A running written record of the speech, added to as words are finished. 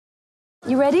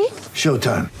You ready?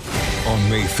 Showtime. On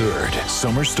May 3rd,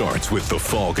 summer starts with The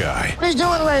Fall Guy. Let's do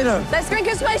it later. Let's drink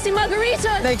a spicy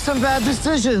margarita. Make some bad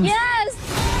decisions. Yes!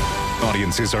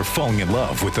 Audiences are falling in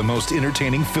love with the most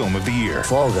entertaining film of the year.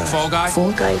 Fall Guy. Fall Guy?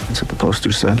 Fall guy. That's what the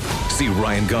poster said. See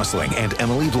Ryan Gosling and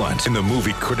Emily Blunt in the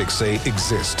movie critics say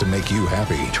exists to make you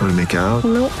happy. Trying to make it out?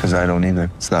 Nope. Because I don't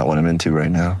either. It's not what I'm into right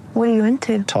now. What are you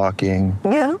into? Talking.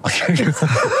 Yeah.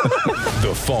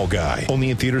 The Fall Guy.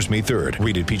 Only in theaters May 3rd.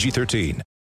 Rated PG-13.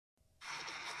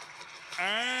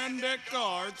 And at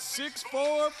guard,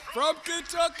 6'4" from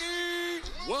Kentucky,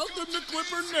 welcome to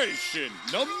Clipper Nation,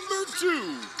 number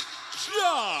 2,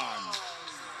 John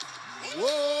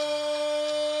Wall.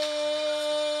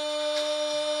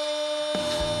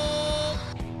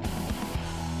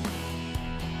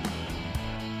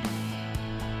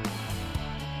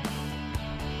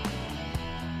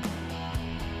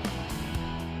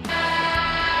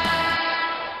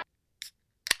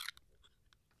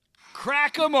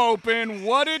 Crack 'em open.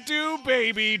 What it do,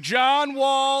 baby? John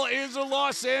Wall is a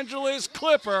Los Angeles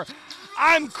Clipper.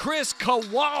 I'm Chris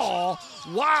Kowal.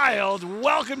 Wild.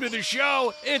 Welcome to the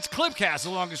show. It's Clipcast, the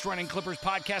longest-running Clippers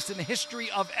podcast in the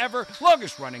history of ever.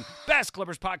 Longest-running, best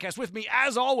Clippers podcast. With me,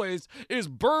 as always, is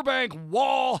Burbank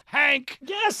Wall Hank.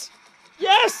 Yes,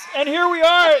 and here we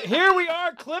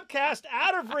are, Clipcast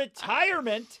out of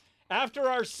retirement after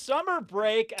our summer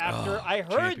break. I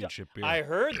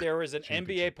heard there was an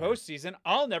NBA postseason.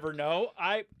 I'll never know.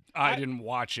 I didn't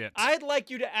watch it. I'd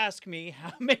like you to ask me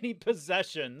how many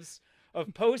possessions of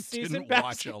postseason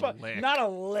basketball. Not a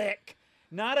lick.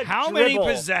 Not a How dribble,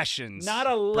 many possessions? Not a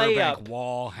layup. Burbank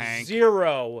Wall Hank.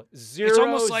 Zero. It's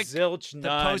almost like zilch, the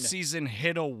none. postseason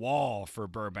hit a wall for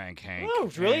Burbank Hank. Oh,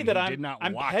 really? and That he I'm did not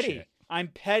I'm watch petty. it. I'm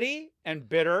petty and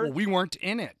bitter. Well, we weren't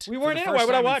in it. We weren't for in the it. Why first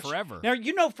would I time in watch? forever? Now,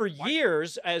 you know, for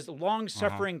years, as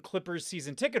long-suffering Clippers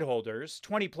season ticket holders,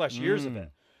 20-plus years of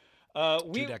it,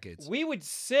 2 decades. we would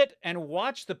sit and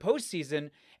watch the postseason.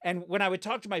 And when I would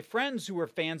talk to my friends who were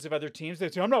fans of other teams,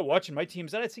 they'd say, I'm not watching my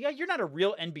team's that. I'd say, yeah, you're not a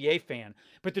real NBA fan.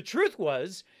 But the truth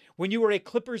was, when you were a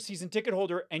Clippers season ticket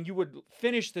holder and you would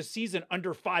finish the season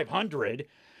under 500,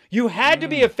 you had to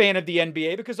be a fan of the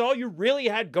NBA because all you really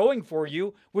had going for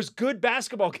you was good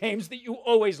basketball games that you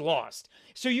always lost.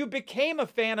 So you became a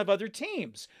fan of other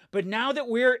teams. But now that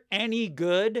we're any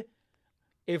good,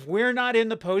 if we're not in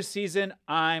the postseason,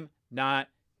 I'm not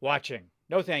watching.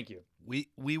 No, thank you.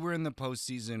 We were in the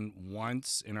postseason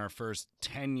once in our first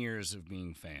 10 years of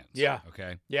being fans. Yeah.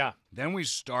 Okay? Yeah. Then we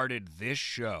started this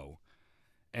show,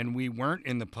 and we weren't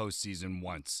in the postseason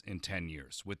once in 10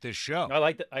 years with this show. I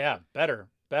like that. Yeah, better.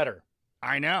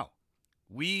 I know.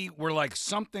 We were like,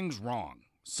 something's wrong.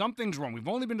 Something's wrong. We've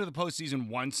only been to the postseason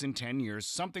once in 10 years.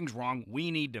 Something's wrong.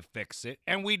 We need to fix it.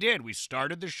 And we did. We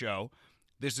started the show.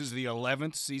 This is the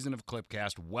 11th season of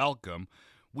Clipcast. Welcome.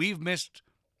 We've missed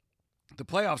the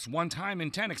playoffs one time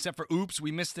in 10, except for, oops,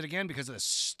 we missed it again because of the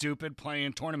stupid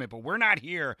play-in tournament. But we're not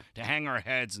here to hang our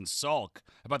heads and sulk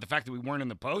about the fact that we weren't in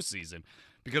the postseason,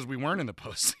 because we weren't in the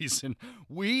postseason.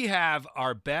 We have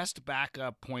our best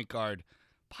backup point guard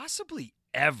possibly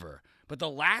ever. But the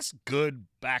last good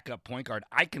backup point guard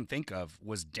I can think of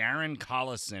was Darren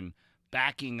Collison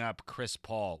backing up Chris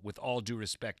Paul, with all due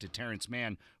respect to Terrence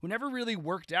Mann, who never really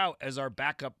worked out as our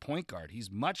backup point guard.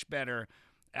 He's much better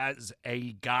as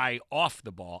a guy off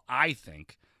the ball, I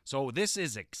think. So this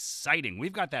is exciting.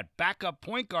 We've got that backup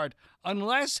point guard,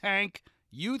 unless, Hank,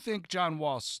 you think John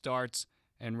Wall starts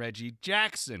and Reggie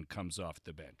Jackson comes off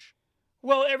the bench.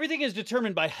 Well, everything is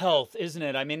determined by health, isn't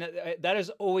it? I mean, that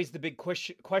is always the big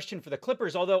question for the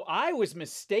Clippers, although I was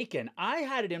mistaken. I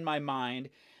had it in my mind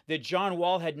that John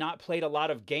Wall had not played a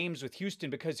lot of games with Houston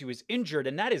because he was injured,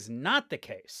 and that is not the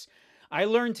case. I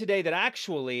learned today that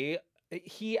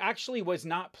he actually was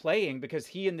not playing because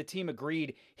he and the team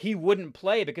agreed he wouldn't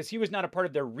play because he was not a part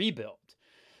of their rebuild.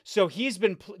 So he's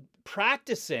been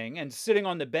practicing and sitting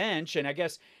on the bench and I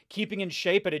guess keeping in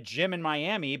shape at a gym in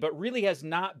Miami, but really has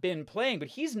not been playing. But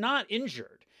he's not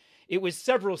injured. It was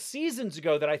several seasons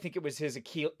ago that I think it was his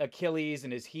Achilles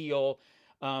and his heel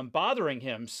bothering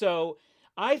him. So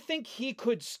I think he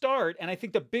could start, and I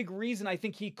think the big reason I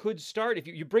think he could start, if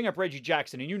you bring up Reggie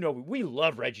Jackson, and you know we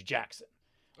love Reggie Jackson.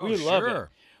 We love it.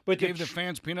 But Gave the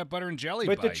fans peanut butter and jelly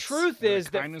but bites. The truth is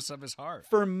the that kindness of his heart.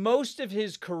 For most of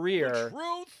his career,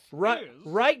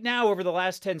 right now over the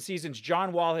last 10 seasons,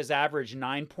 John Wall has averaged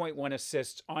 9.1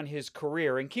 assists on his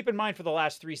career. And keep in mind, for the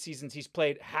last 3 seasons, he's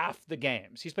played half the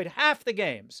games.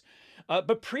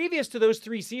 But previous to those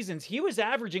 3 seasons, he was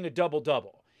averaging a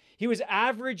double-double. He was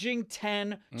averaging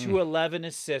 10 to 11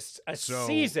 assists a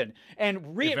season.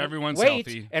 And if everyone's wait,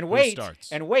 healthy, and who wait,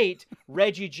 starts? and wait,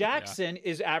 Reggie Jackson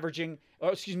is averaging,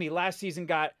 last season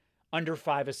got under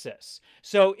 5 assists.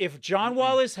 So if John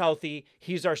Wall is healthy,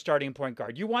 he's our starting point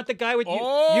guard. You want the guy with you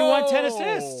want 10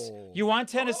 assists. You want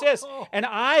 10 assists. And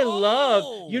I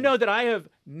love, you know that I have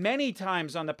many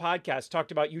times on the podcast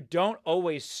talked about you don't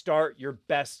always start your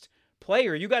best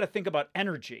player. You got to think about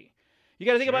energy. You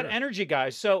got to think about energy,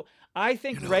 guys. So I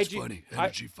think Reggie it's funny.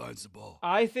 Energy finds the ball.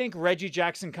 I think Reggie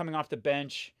Jackson coming off the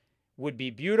bench would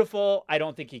be beautiful. I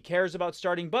don't think he cares about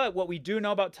starting, but what we do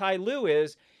know about Ty Lue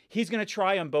is he's going to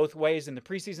try them both ways in the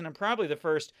preseason and probably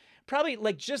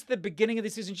like just the beginning of the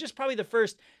season, just probably the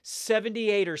first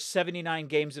 78 or 79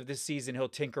 games of this season, he'll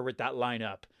tinker with that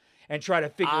lineup and try to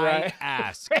figure out.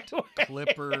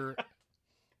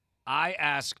 I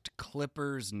asked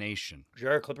Clippers Nation.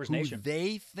 Sure, Clippers who Nation.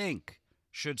 They think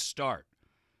should start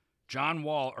John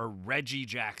Wall or Reggie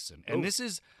Jackson. And this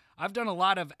is, I've done a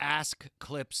lot of Ask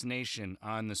Clips Nation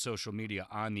on the social media,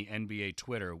 on the NBA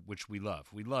Twitter, which we love.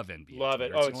 We love NBA. Love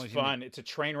Twitter. it. Oh, it's fun. It's a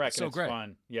train wreck. So and it's great.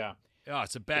 Fun. Yeah. Oh,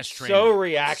 it's the best It's train so wreck.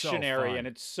 reactionary So and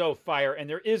it's so fire. And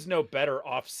there is no better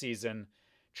off-season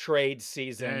trade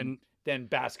season than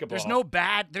basketball.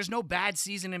 There's no bad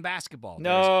season in basketball.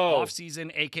 No. There's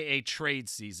off-season, aka trade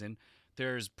season.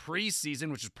 There's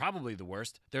preseason, which is probably the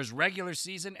worst. There's regular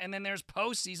season, and then there's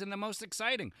postseason, the most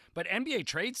exciting. But NBA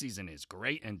trade season is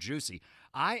great and juicy.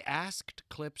 I asked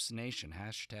Clips Nation,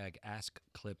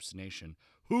 #AskClipsNation,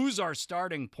 who's our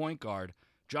starting point guard,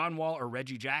 John Wall or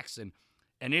Reggie Jackson?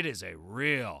 And it is a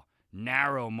real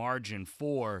narrow margin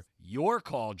for your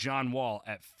call, John Wall,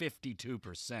 at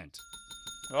 52%.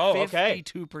 Oh, okay.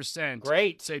 52%.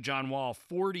 Great. Say John Wall.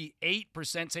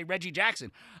 48% say Reggie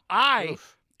Jackson. I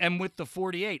am with the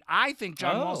 48. I think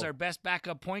John Wall's our best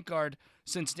backup point guard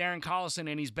since Darren Collison,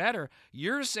 and he's better.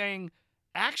 You're saying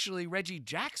actually Reggie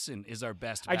Jackson is our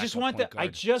best backup point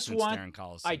guard since Darren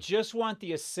Collison. I just want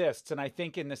the assists, and I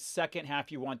think in the second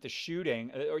half you want the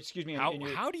shooting. Or excuse me.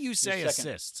 How do you say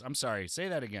assists? I'm sorry. Say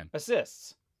that again.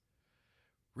 Assists.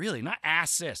 Really, not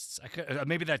assists.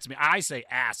 Maybe that's me. I say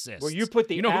assists. Well, you put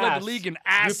the who led the league in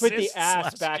assists. You put the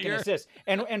ass back in assists.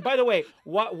 And by the way,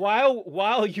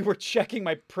 while you were checking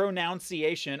my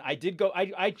pronunciation, I did go.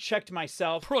 I checked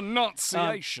myself.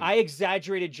 Pronunciation. I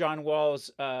exaggerated John Wall's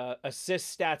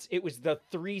assist stats. It was the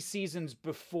 3 seasons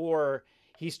before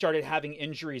he started having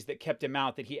injuries that kept him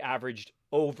out that he averaged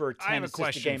over 10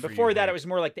 assists a game. Before that, it was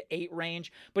more like the 8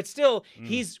 range. But still,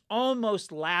 he's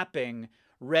almost lapping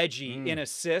Reggie in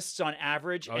assists on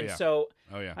average. I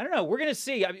don't know. We're going to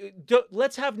see. I mean,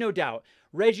 let's have no doubt.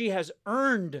 Reggie has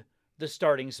earned the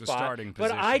starting spot.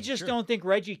 But I just don't think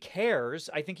Reggie cares.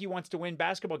 I think he wants to win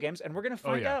basketball games, and we're going to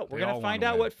find out. We're going to find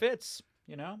out what fits,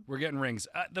 We're getting rings.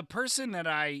 The person that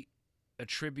I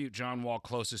attribute John Wall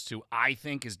closest to, I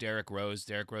think, is Derrick Rose.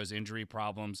 Derrick Rose injury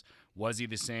problems. Was he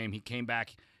the same? He came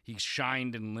back. He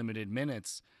shined in limited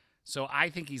minutes. So I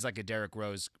think he's like a Derrick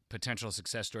Rose potential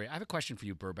success story. I have a question for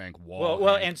you, Burbank Wall.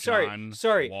 Well, and sorry.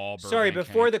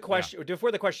 Before the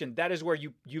question, that is where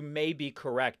you may be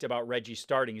correct about Reggie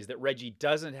starting. Is that Reggie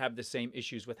doesn't have the same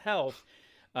issues with health,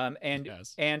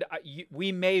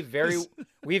 we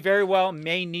very well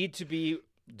may need to be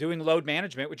doing load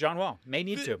management with John Wall. May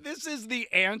need to. This is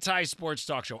the anti-sports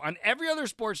talk show. On every other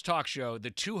sports talk show, the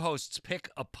two hosts pick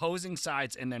opposing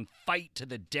sides and then fight to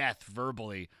the death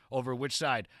verbally over which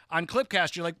side. On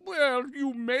Clipcast, you're like, well,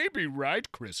 you may be right,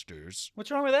 Christers.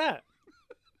 What's wrong with that?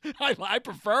 I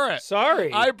prefer it.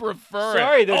 Sorry. I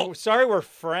prefer it. Sorry we're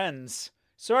friends.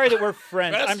 Sorry that we're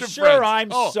friends. I'm sure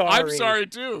I'm sorry. I'm sorry,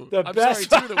 too. I'm sorry,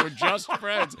 too, that we're just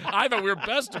friends. I thought we were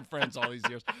best of friends all these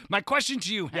years. My question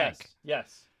to you, Hank.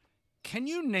 Yes. Can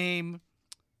you name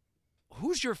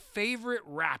who's your favorite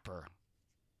rapper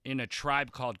in A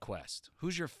Tribe Called Quest?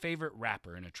 Who's your favorite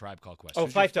rapper in A Tribe Called Quest?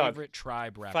 Who's Phife your Dawg. favorite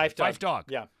tribe rapper? Phife Dawg.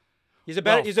 Yeah. He's a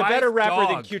better rapper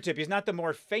than Dawg. Q-Tip. He's not the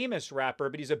more famous rapper,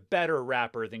 but he's a better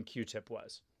rapper than Q-Tip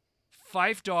was.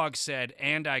 Phife Dawg said,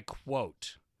 and I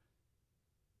quote,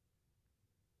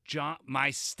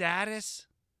 my status,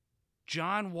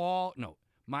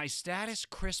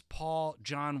 Chris Paul,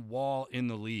 John Wall in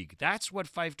the league. That's what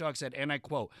Phife Dawg said, and I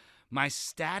quote, my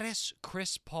status,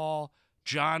 Chris Paul,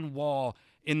 John Wall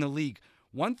in the league.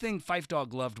 One thing Phife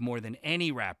Dawg loved more than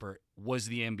any rapper was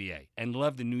the NBA and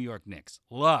loved the New York Knicks.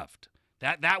 Loved.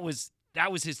 That was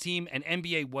his team, and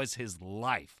NBA was his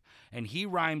life. And he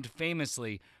rhymed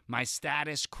famously, my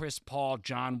status, Chris Paul,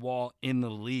 John Wall in the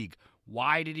league.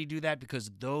 Why did he do that?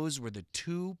 Because those were the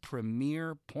 2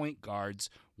 premier point guards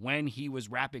when he was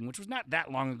rapping, which was not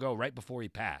that long ago, right before he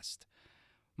passed.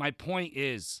 My point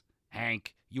is,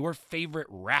 Hank, your favorite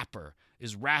rapper,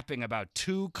 is rapping about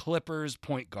two Clippers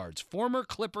point guards, former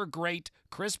Clipper great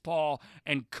Chris Paul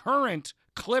and current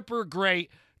Clipper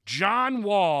great John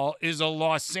Wall is a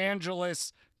Los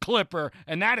Angeles Clipper,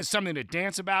 and that is something to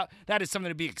dance about. That is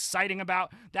something to be exciting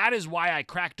about. That is why I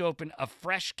cracked open a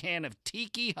fresh can of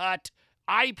Tiki Hut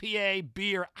IPA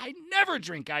beer. I never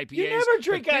drink IPAs. You never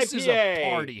drink but this IPA. is a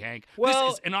party, Hank. Well,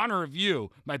 this is in honor of you,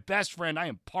 my best friend. I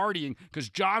am partying because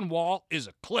John Wall is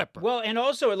a Clipper. Well, and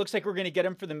also it looks like we're going to get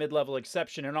him for the mid-level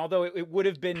exception. And although it would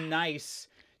have been nice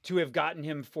to have gotten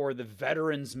him for the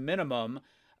veterans minimum,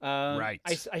 right.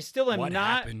 I still am what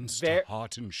not. happens to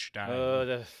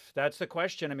Hartenstein? That's the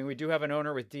question. I mean, we do have an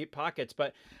owner with deep pockets,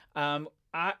 but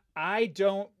I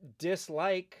don't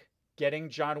dislike getting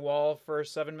John Wall for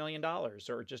 $7 million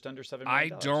or just under $7 million. I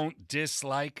don't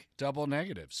dislike double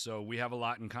negatives, so we have a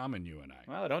lot in common, you and I.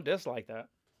 Well, I don't dislike that.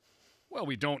 Well,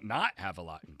 we don't not have a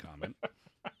lot in common.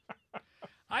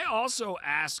 I also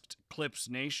asked Clips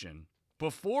Nation,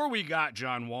 before we got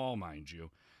John Wall, mind you,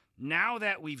 now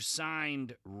that we've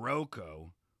signed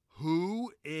Rocco,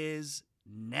 who is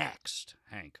next,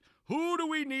 Hank? Who do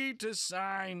we need to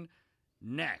sign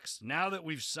next? Now that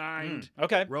we've signed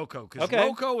Rocco, because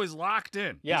Rocco is locked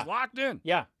in. Yeah. He's locked in.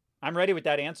 Yeah, I'm ready with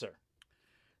that answer.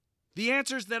 The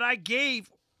answers that I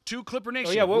gave to Clipper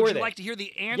Nation. Oh, yeah, what Would were you they? like to hear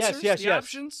the answers, Yes.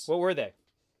 options? What were they?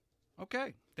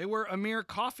 Okay. They were Amir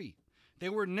Coffey. They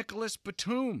were Nicholas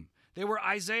Batum. They were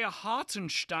Isaiah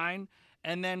Hartenstein.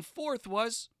 And then fourth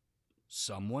was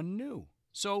someone new.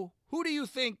 So who do you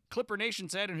think Clipper Nation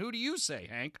said, and who do you say,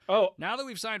 Hank? Oh, now that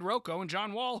we've signed Rocco and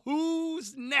John Wall,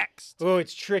 who's next? Oh,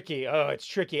 it's tricky.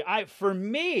 For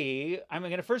me, I'm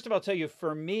going to first of all tell you,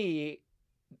 for me,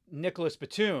 Nicholas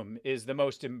Batum is the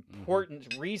most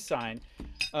important re-sign.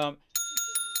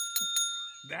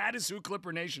 That is who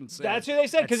Clipper Nation said. That's who they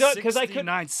said, because I could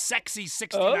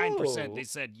 69%. They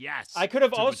said yes. I could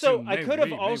have also.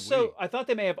 Batum. I thought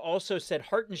they may have also said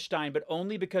Hartenstein, but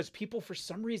only because people for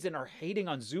some reason are hating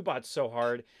on Zubac so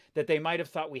hard that they might have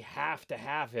thought we have to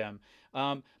have him.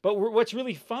 But what's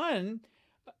really fun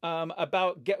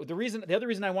about the other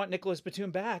reason I want Nicholas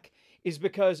Batum back is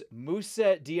because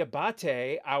Moussa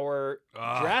Diabate, our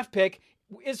draft pick,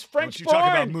 is French. Don't you talk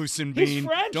about Moose and Bean? He's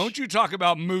French. Don't you talk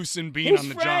about Moose and Bean on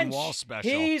the John Wall special?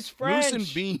 He's French. Moose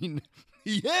and Bean.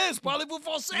 Yes, parlez-vous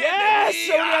français? Yes,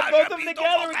 so we have both of them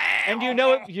together. And you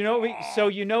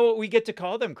know what we get to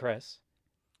call them, Chris?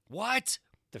 What?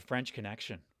 The French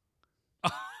Connection.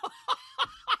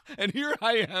 And here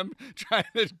I am trying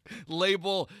to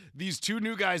label these two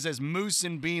new guys as Moose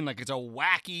and Bean like it's a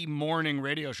wacky morning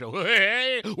radio show.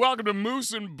 Hey, welcome to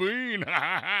Moose and Bean.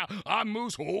 I'm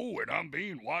Moose, and I'm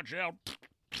Bean. Watch out.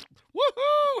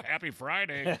 Woohoo! Happy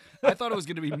Friday. I thought it was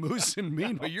going to be Moose and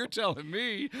Bean, but you're telling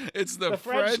me it's the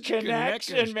French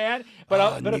Connection, man. But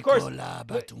of course,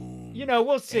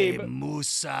 we'll see.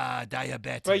 Moussa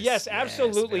Diabetes. But yes,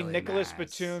 absolutely, yes, Nicholas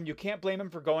nice. Batum. You can't blame him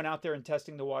for going out there and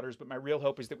testing the waters, but my real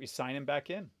hope is that we sign him back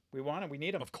in. We want him. We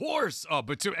need him. Of course. Oh,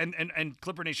 Batum. And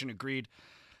Clipper Nation agreed.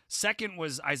 Second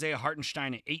was Isaiah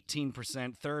Hartenstein at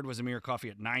 18%. Third was Amir Coffey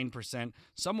at 9%.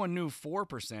 Someone new,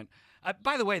 4%.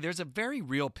 By the way, there's a very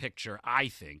real picture, I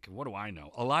think, what do I know,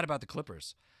 a lot about the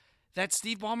Clippers, that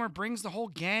Steve Ballmer brings the whole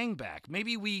gang back.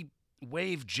 Maybe we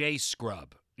waive Jay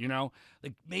Scrubb,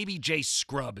 Like maybe Jay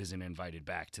Scrubb isn't invited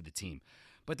back to the team.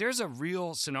 But there's a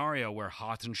real scenario where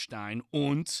Hartenstein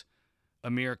and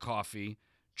Amir Coffey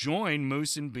join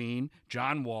Moose and Bean,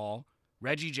 John Wall,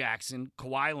 Reggie Jackson,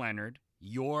 Kawhi Leonard,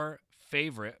 your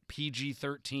favorite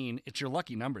PG-13. It's your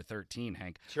lucky number 13,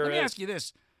 Hank. Sure Let me is. ask you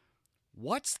this.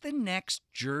 What's the next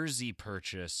jersey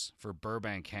purchase for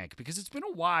Burbank Hank? Because it's been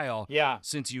a while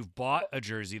since you've bought a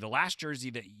jersey. The last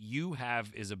jersey that you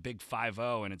have is a big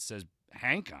 5-0, and it says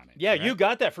Hank on it. Yeah, correct? you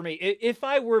got that for me. If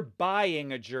I were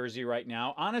buying a jersey right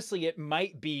now, honestly, it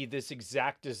might be this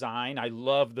exact design. I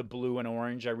love the blue and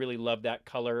orange. I really love that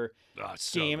color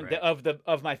scheme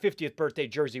of my 50th birthday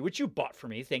jersey, which you bought for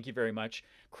me. Thank you very much,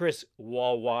 Chris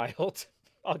Wallwild.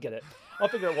 I'll get it. I'll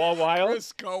figure it. Wallwild.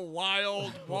 Chris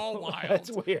Wild, Wallwild.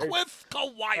 That's weird. Cliff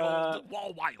Wild,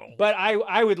 Wallwild. But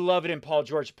I would love it in Paul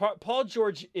George. Paul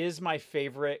George is my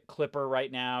favorite Clipper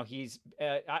right now.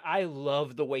 I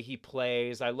love the way he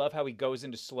plays. I love how he goes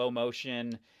into slow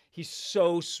motion. He's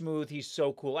so smooth. He's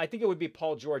so cool. I think it would be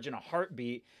Paul George in a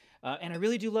heartbeat. And I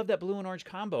really do love that blue and orange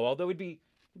combo. Although it'd be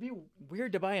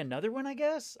weird to buy another one, I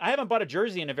guess. I haven't bought a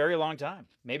jersey in a very long time.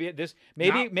 Maybe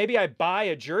I buy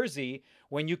a jersey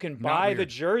when you can buy the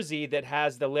jersey that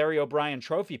has the Larry O'Brien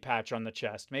trophy patch on the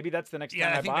chest. Maybe that's the next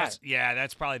time I buy.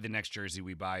 That's probably the next jersey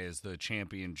we buy is the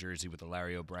champion jersey with the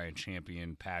Larry O'Brien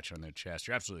champion patch on their chest.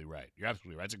 You're absolutely right.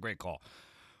 It's a great call.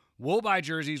 We'll buy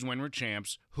jerseys when we're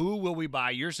champs. Who will we buy?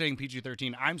 You're saying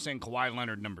PG-13. I'm saying Kawhi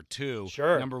Leonard, number 2.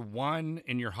 Sure. Number 1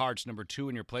 in your hearts, number 2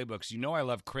 in your playbooks. You know I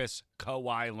love Chris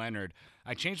Kawhi Leonard.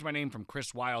 I changed my name from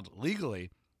Chris Wild legally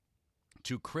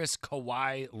to Chris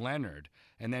Kawhi Leonard,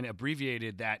 and then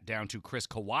abbreviated that down to Chris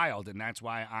Kawild, and that's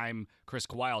why I'm Chris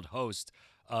Kawild, host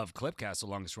of Clipcast, the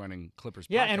longest-running Clippers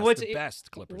podcast, and what's the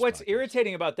best Clippers What's podcast.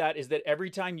 irritating about that is that every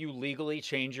time you legally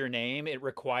change your name, it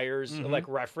requires like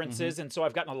references, and so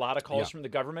I've gotten a lot of calls from the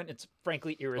government. It's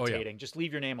frankly irritating. Just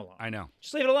leave your name alone. I know.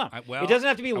 Just leave it alone. Well, it doesn't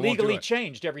have to be I won't do legally it.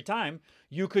 changed every time.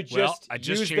 You could Well, just, I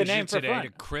just use the changed name it for today fun. to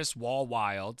Chris Wall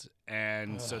Wild,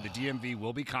 and so the DMV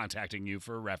will be contacting you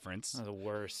for a reference. Oh, the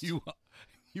worst.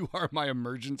 You are my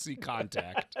emergency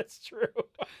contact. That's true.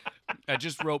 I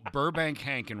just wrote Burbank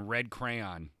Hank in red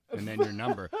crayon, and then your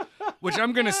number, which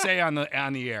I'm gonna say on the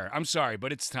air. I'm sorry,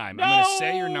 but it's time. I'm gonna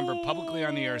say your number publicly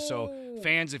on the air. So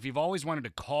fans, if you've always wanted to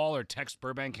call or text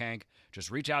Burbank Hank, just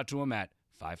reach out to him at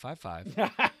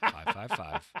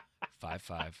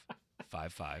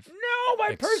 555-555-5555. No,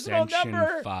 my personal Extension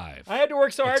number. 5. I had to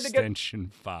work so hard to get.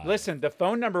 Extension 5. Listen, the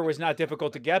phone number was not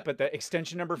difficult to get, but the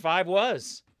extension number 5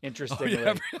 was. Interestingly,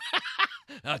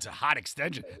 That's a hot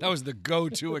extension. That was the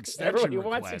go-to extension everybody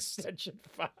request. wants extension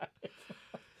 5.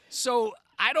 So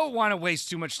I don't want to waste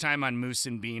too much time on Moose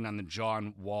and Bean on the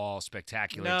John Wall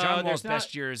spectacular. No, John there's Wall's not-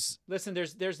 best years. Listen,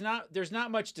 there's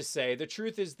not much to say. The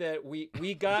truth is that we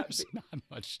got. There's not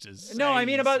much to say. No, I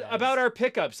mean he about says. our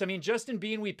pickups. I mean Justin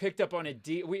Bean, we picked up on a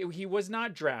deal. He was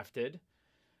not drafted.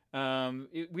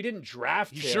 We didn't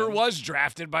draft He him. sure was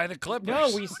drafted by the Clippers. No,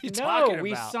 What are you talking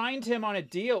we about? signed him on a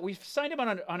deal. We signed him on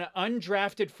an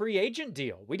undrafted free agent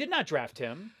deal. We did not draft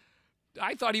him.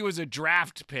 I thought he was a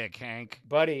draft pick, Hank.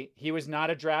 Buddy, he was not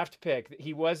a draft pick.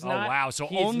 He was not. Oh, wow. So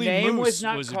his only name Moose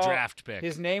not was a called- draft pick.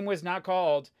 His name was not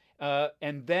called.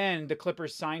 And then the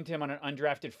Clippers signed him on an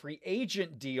undrafted free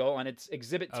agent deal on its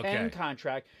Exhibit 10 Okay.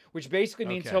 contract, which basically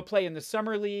means Okay. he'll play in the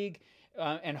Summer League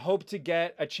and hope to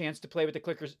get a chance to play with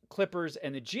the Clippers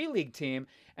and the G League team.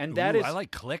 And that Ooh, is I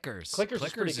like clickers. Clickers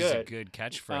is pretty a good. good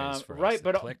catchphrase for right, us.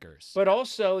 but clickers. But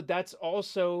also, that's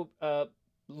also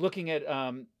looking at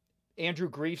Andrew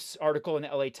Grief's article in the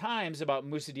LA Times about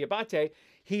Moussa Diabate.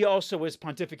 He also was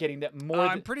pontificating that more.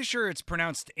 I'm pretty sure it's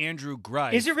pronounced Andrew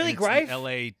Greif. Is it really and Greif? It's the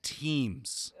LA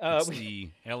Teams. It's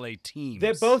the LA Teams.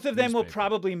 that both of them will newspaper.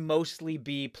 probably mostly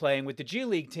be playing with the G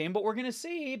League team, but we're going to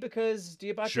see because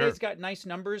Diabate's Sure. got nice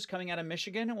numbers coming out of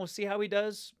Michigan, and we'll see how he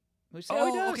does. We'll see how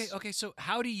he Oh, does. okay. So,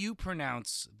 how do you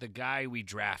pronounce the guy we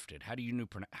drafted? How do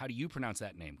you pronounce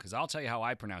that name? Because I'll tell you how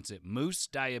I pronounce it: Moose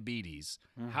Diabetes.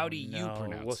 How do you No,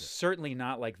 pronounce well, it? certainly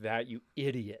not like that, you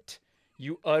idiot.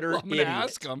 You utter Well, I'm going idiot. to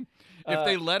ask them if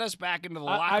they let us back into the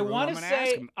locker I room. wanna I'm going to say-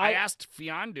 ask them. I asked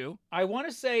Fiondu. I want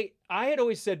to say I had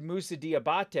always said Moussa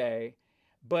Diabate,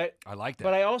 but I like that.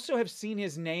 But I also have seen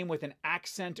his name with an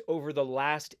accent over the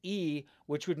last E,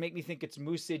 which would make me think it's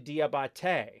Moussa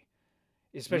Diabate,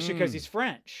 especially because he's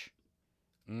French.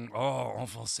 Oh, en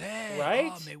français.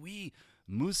 Right? Oh, mais oui.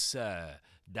 Mousse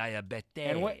diabète.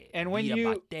 And when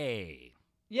you- Diabate.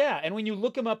 Yeah, and when you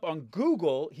look him up on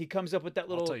Google, he comes up with that I'll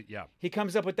little tell you, yeah. he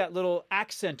comes up with that little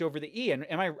accent over the E. And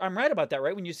I'm right about that,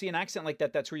 right? When you see an accent like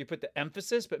that, that's where you put the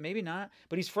emphasis, but maybe not.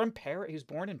 But he's from Paris. He was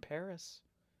born in Paris.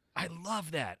 I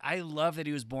love that. I love that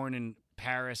he was born in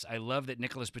Paris. I love that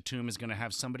Nicholas Batum is going to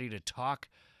have somebody to talk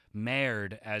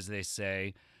merde, as they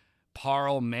say.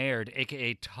 Parle merde,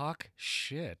 a.k.a. talk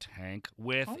shit, Hank,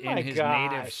 with Oh in my his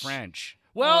gosh. native French.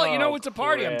 Well, you know, Oh, it's a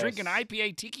party. I'm Chris. drinking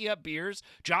IPA Tiki Up beers.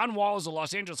 John Wall is a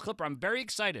Los Angeles Clipper. I'm very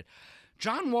excited.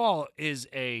 John Wall is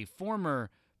a former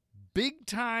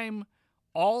big-time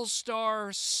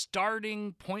all-star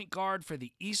starting point guard for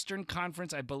the Eastern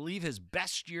Conference. I believe his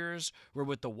best years were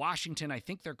with the Washington, I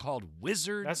think they're called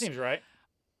Wizards. That seems right.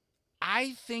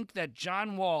 I think that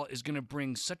John Wall is going to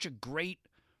bring such a great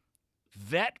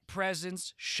vet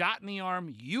presence, shot in the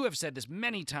arm. You have said this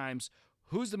many times.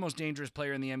 Who's the most dangerous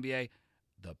player in the NBA?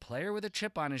 The player with a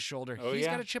chip on his shoulder. Oh, He's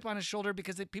yeah. got a chip on his shoulder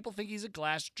because people think he's a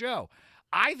Glass Joe.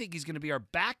 I think he's going to be our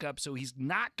backup, so he's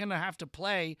not going to have to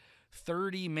play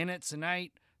 30 minutes a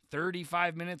night,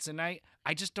 35 minutes a night.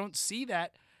 I just don't see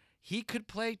that. He could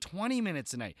play 20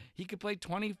 minutes a night. He could play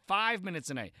 25 minutes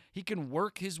a night. He can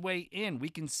work his way in. We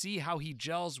can see how he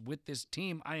gels with this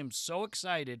team. I am so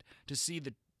excited to see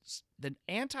the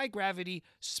anti-gravity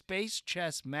space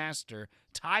chess master,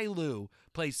 Ty Lue,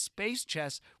 play space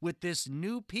chess with this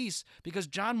new piece because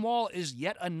John Wall is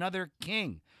yet another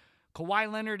king.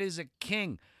 Kawhi Leonard is a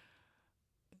king.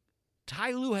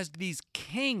 Ty Lue has these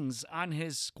kings on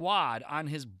his squad, on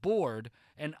his board,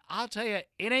 And I'll tell you,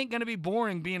 it ain't going to be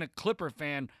boring being a Clipper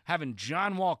fan, having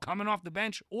John Wall coming off the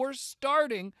bench or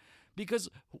starting, because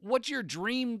what's your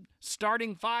dream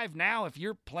starting five now if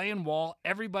you're playing Wall,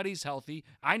 everybody's healthy?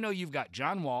 I know you've got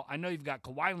John Wall. I know you've got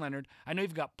Kawhi Leonard. I know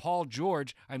you've got Paul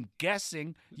George. I'm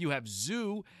guessing you have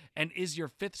Zoo. And is your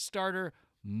fifth starter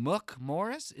Mook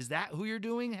Morris? Is that who you're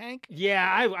doing, Hank?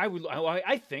 Yeah,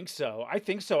 I think so.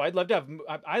 I'd love to have.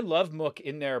 I love Mook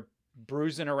in there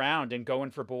bruising around and going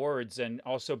for boards and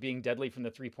also being deadly from the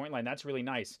 3-point line. That's really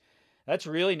nice. I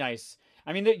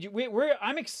mean,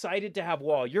 I'm excited to have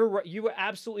Wall. You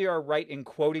absolutely are right in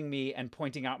quoting me and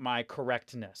pointing out my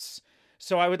correctness.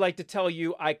 So I would like to tell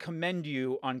you, I commend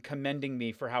you on commending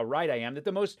me for how right I am, that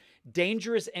the most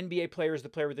dangerous NBA player is the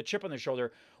player with the chip on their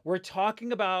shoulder. We're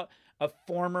talking about a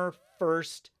former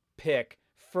first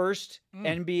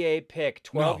NBA pick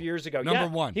 12 years ago. Number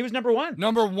one. He was number one.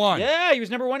 Number one. Yeah, he was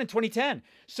number one in 2010.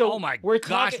 So oh my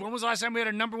gosh, when was the last time we had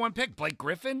a number one pick? Blake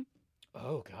Griffin?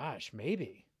 Oh gosh,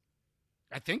 maybe.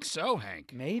 I think so,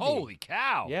 Hank. Maybe. Holy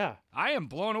cow. Yeah. I am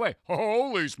blown away.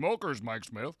 Holy smokers, Mike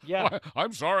Smith. Yeah.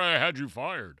 I'm sorry I had you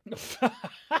fired.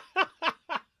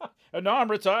 And now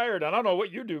I'm retired. I don't know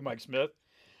what you do, Mike Smith.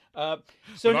 But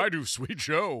I do Sweet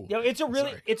Show. Yeah, it's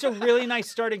a really nice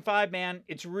starting five, man.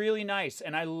 It's really nice,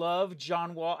 and I love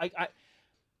John Wall.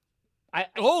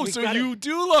 You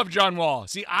do love John Wall.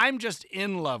 See, I'm just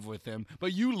in love with him,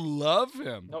 but you love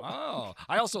him. No. Oh,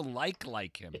 I also like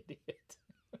him. Idiot.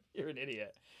 You're an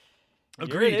idiot.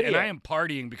 Agreed. And I am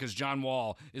partying because John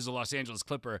Wall is a Los Angeles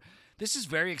Clipper. This is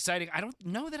very exciting. I don't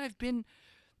know that I've been.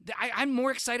 I'm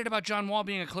more excited about John Wall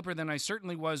being a Clipper than I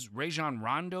certainly was Rajon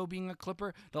Rondo being a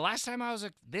Clipper. The last time I was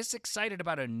this excited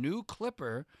about a new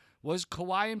Clipper was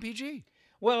Kawhi and PG.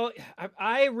 Well,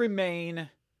 I'm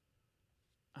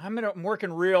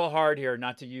working real hard here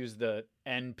not to use the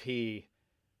NP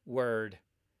word.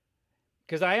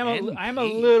 Because I'm a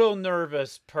little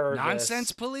nervous, Purvis.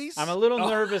 Nonsense police? I'm a little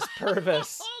nervous,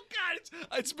 Purvis. Oh, God.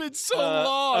 It's been so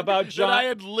long about John, that I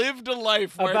had lived a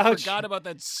life where I forgot about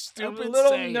that stupid saying. I'm a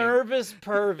little nervous,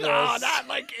 Purvis. No, not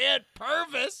like Aunt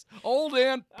Purvis. Old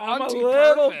Aunt Auntie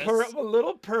I'm a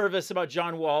little Purvis about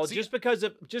John Wall. See, just because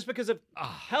of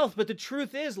health. But the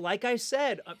truth is, like I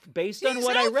said, based on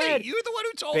what healthy. I read. You're the one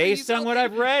who told me Based on what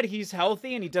I've read, he's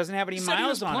healthy and he doesn't have any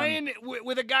miles on him. He was playing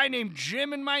with a guy named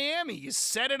Jim in Miami. You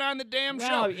said it on the damn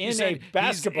show. In a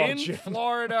basketball he's in gym.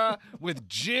 Florida with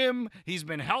Jim. He's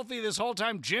been healthy this whole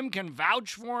time. Jim can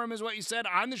vouch for him, is what you said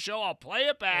on the show. I'll play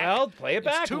it back. Well, play it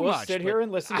back. We'll sit here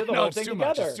and listen to the whole thing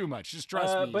together. It's too much. Just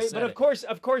trust me. But of course,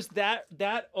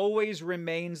 that always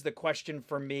remains the question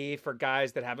for me, for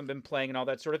guys that haven't been playing and all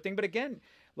that sort of thing. But again,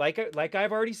 like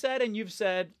I've already said, and you've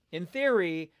said, in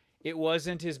theory, it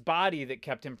wasn't his body that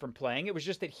kept him from playing. It was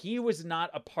just that he was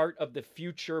not a part of the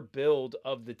future build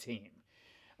of the team.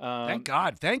 Thank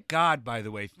God. Thank God, by the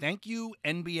way. Thank you,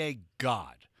 NBA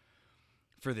God,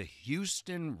 for the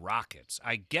Houston Rockets.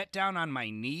 I get down on my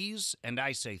knees and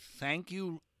I say thank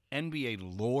you,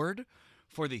 NBA Lord,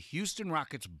 for the Houston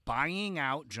Rockets buying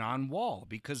out John Wall,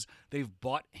 because they've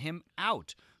bought him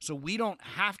out. So we don't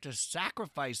have to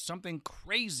sacrifice something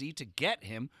crazy to get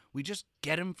him. We just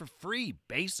get him for free,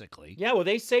 basically. Yeah, well,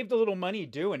 they saved a little money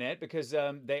doing it because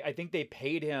I think they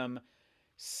paid him.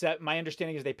 My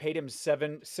understanding is they paid him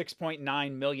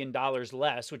 $6.9 million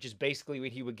less, which is basically what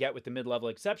he would get with the mid-level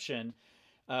exception.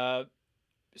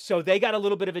 So they got a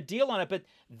little bit of a deal on it, but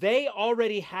they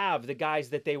already have the guys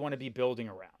that they want to be building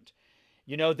around.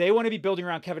 You know, they want to be building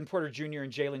around Kevin Porter Jr.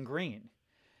 and Jalen Green.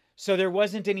 So there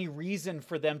wasn't any reason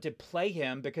for them to play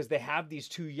him because they have these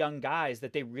two young guys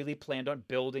that they really planned on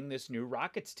building this new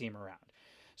Rockets team around.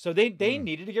 So they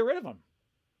needed to get rid of him.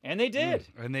 And they did.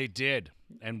 And they did.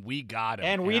 And we got him.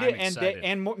 And we did. And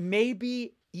And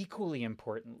maybe equally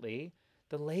importantly,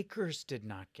 the Lakers did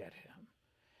not get him.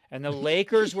 And the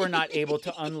Lakers were not able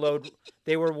to unload.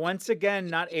 They were once again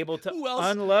not able to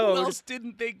unload. Who else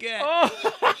didn't they get?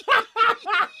 Oh.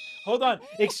 Hold on.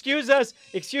 Excuse us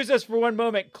for one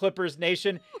moment, Clippers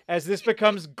Nation, as this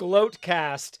becomes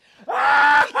Gloatcast.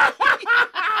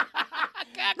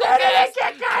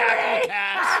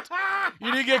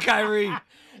 You didn't get Kyrie.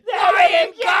 Why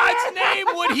in God's name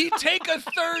would he take a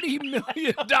 $30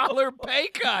 million pay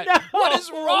cut? No. What is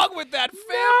wrong with that fan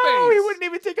No, base? he wouldn't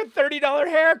even take a $30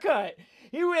 haircut.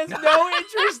 He has no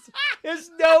interest. Has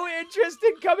no interest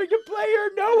in coming to play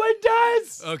here. No one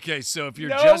does. Okay, so if you're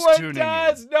no just one tuning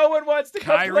does. in, No one wants to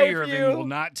come play Kyrie for Irving you. will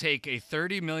not take a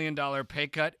 $30 million pay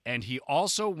cut, and he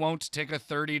also won't take a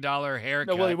 $30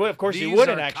 haircut. No, well, of course he These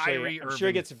wouldn't, are actually. Kyrie I'm sure he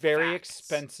Irving gets very facts.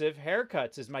 expensive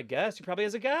haircuts, is my guess. He probably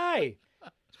has a guy.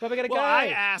 He's probably got a Well, guy. I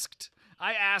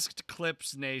I asked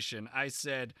Clips Nation, I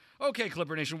said, okay,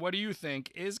 Clipper Nation, what do you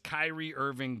think? Is Kyrie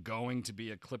Irving going to be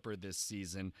a Clipper this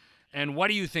season? And what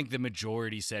do you think the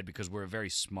majority said? Because we're a very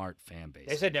smart fan base.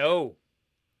 They said no.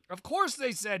 Of course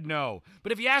they said no.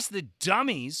 But if you ask the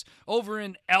dummies over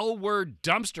in L-word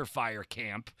dumpster fire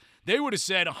camp, they would have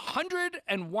said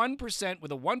 101%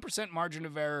 with a 1% margin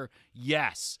of error,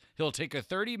 yes. He'll take a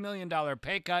 $30 million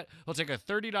pay cut, he'll take a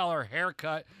 $30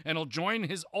 haircut, and he'll join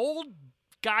his old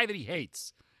guy that he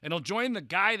hates. And he'll join the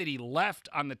guy that he left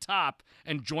on the top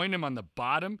and join him on the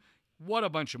bottom. What a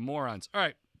bunch of morons. All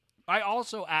right. I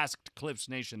also asked Clips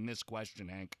Nation this question,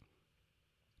 Hank.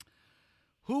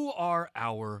 Who are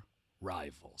our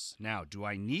rivals? Now, do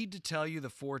I need to tell you the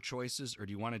 4 choices, or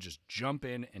do you want to just jump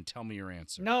in and tell me your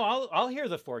answer? No, I'll hear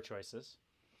the 4 choices.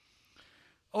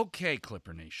 Okay,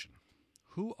 Clipper Nation.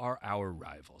 Who are our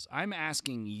rivals? I'm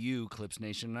asking you, Clips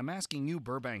Nation, and I'm asking you,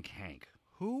 Burbank Hank.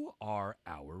 Who are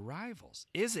our rivals?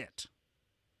 Is it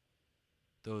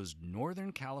those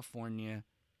Northern California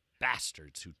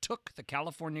bastards who took the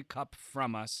California Cup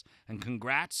from us, and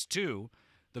congrats to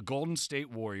the Golden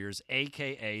State Warriors,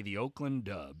 a.k.a. the Oakland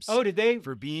Dubs. Oh, did they?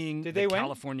 For being did the they win?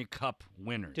 California Cup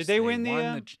winners. Did they win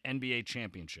the NBA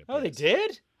championship? Oh, yes. they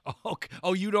did? Oh, okay.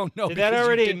 Oh, you don't know Did because that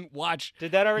already, you didn't watch.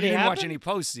 Did that already you didn't happen? watch any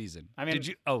postseason. I mean,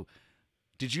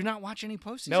 did you not watch any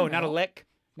postseason? No, not a lick.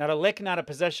 Not a lick, not a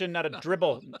possession, not a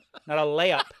dribble, not a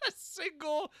layup.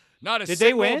 Not a did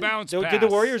single they win? bounce pass. Did the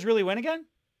Warriors really win again?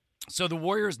 So the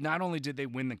Warriors, not only did they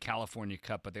win the California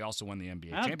Cup, but they also won the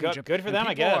NBA championship. Good for them,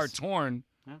 I guess. guess.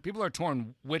 People are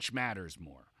torn which matters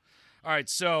more. All right,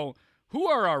 so who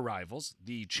are our rivals?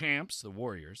 The champs, the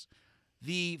Warriors.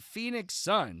 The Phoenix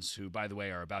Suns, who, by the way,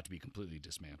 are about to be completely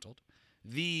dismantled.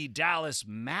 The Dallas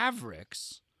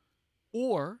Mavericks,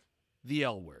 or the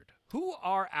L Word. Who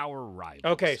are our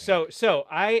rivals? Okay, so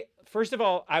I first of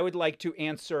all, I would like to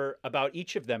answer about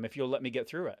each of them if you'll let me get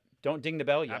through it. Don't ding the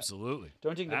bell yet. Absolutely.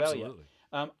 Don't ding the bell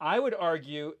yet. I would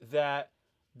argue that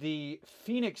the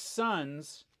Phoenix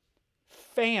Suns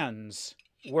fans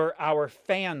were our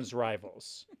fans'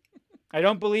 rivals. I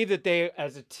don't believe that they,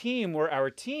 as a team, were our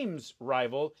team's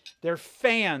rival. Their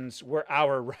fans were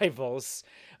our rivals.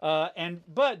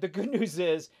 But the good news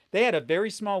is they had a very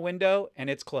small window, and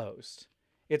it's closed.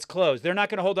 It's closed. They're not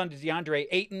going to hold on to DeAndre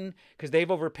Ayton because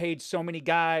they've overpaid so many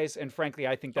guys, and frankly,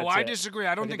 I think that's it. I disagree.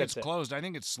 I don't think it's closed. I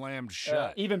think it's slammed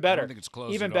shut. Even better. I don't think it's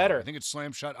closed Even at better. all. I think it's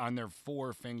slammed shut on their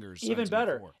 4 fingers. Even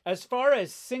better. As far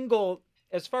as single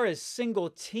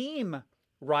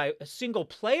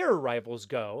player rivals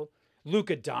go,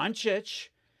 Luka Doncic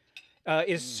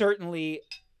is certainly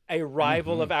a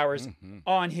rival of ours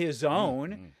on his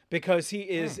own because he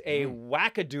is a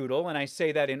wackadoodle, and I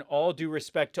say that in all due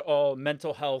respect to all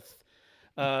mental health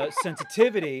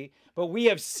sensitivity. But we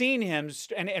have seen him,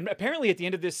 and apparently at the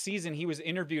end of this season, he was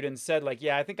interviewed and said, like,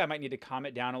 yeah, I think I might need to calm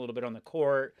it down a little bit on the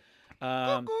court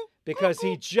because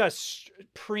he just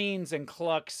preens and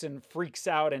clucks and freaks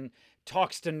out and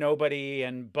talks to nobody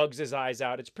and bugs his eyes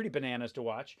out. It's pretty bananas to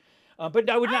watch. But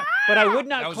I would not. But I would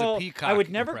not call. I would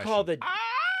never call the.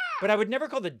 But I would never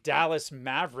call the Dallas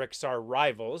Mavericks our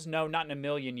rivals. No, not in a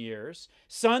million years.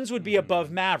 Suns would be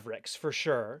above Mavericks for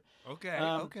sure. Okay.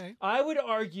 Okay. I would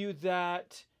argue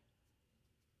that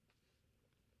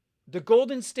the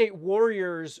Golden State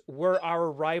Warriors were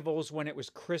our rivals when it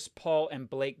was Chris Paul and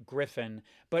Blake Griffin.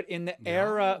 But in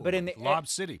the Lob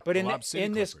City. But Clippers.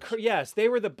 yes, they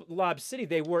were the Lob City.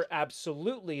 They were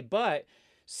absolutely. But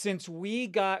since we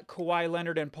got Kawhi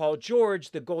Leonard and Paul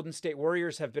George, the Golden State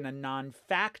Warriors have been a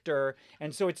non-factor.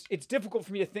 And so it's difficult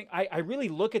for me to think. I really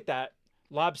look at that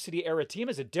Lob City era team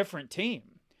as a different team.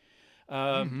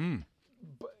 But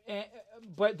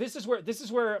this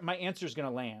is where my answer is going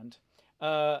to land.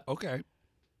 Okay.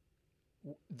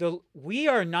 We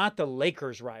are not the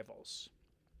Lakers rivals.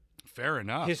 Fair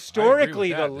enough.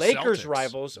 Historically, the Lakers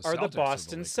rivals are the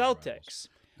Boston Celtics.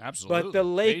 Absolutely.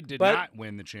 But they did not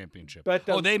win the championship.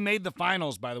 They made the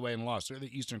finals, by the way, and lost. They're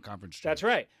the Eastern Conference champions. That's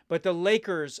right. But the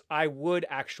Lakers, I would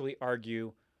actually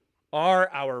argue, are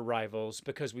our rivals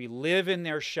because we live in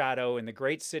their shadow in the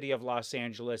great city of Los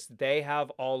Angeles. They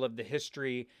have all of the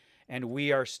history, and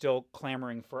we are still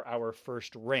clamoring for our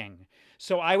first ring.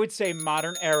 So I would say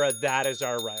modern era, that is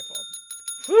our rival.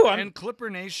 And Clipper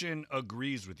Nation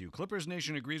agrees with you. Clippers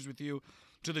Nation agrees with you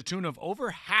to the tune of over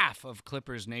half of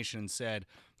Clippers Nation said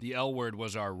the L Word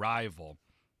was our rival.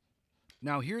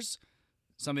 Now, here's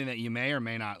something that you may or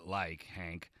may not like,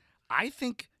 Hank. I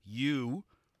think you,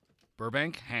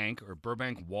 Burbank Hank, or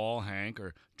Burbank Wall Hank,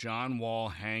 or John Wall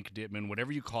Hank Dittman,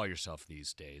 whatever you call yourself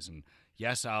these days, and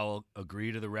yes, I'll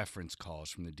agree to the reference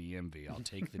calls from the DMV. I'll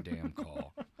take the damn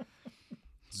call.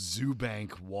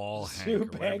 Zubank Wall Hank,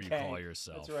 or whatever you call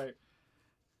yourself. That's right.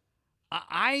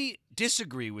 I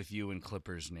disagree with you in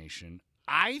Clippers Nation.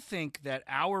 I think that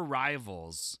our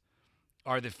rivals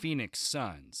are the Phoenix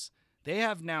Suns. They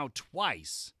have now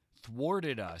twice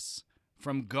thwarted us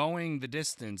from going the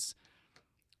distance.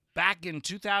 Back in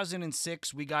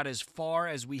 2006, we got as far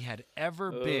as we had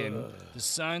ever been. The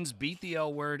Suns beat the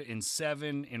L Word in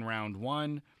 7 in round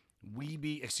 1.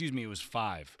 It was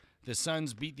 5. The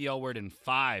Suns beat the L Word in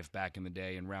 5 back in the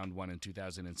day in round 1 in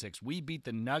 2006. We beat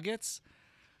the Nuggets.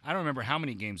 I don't remember how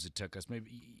many games it took us.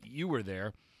 Maybe you were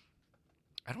there.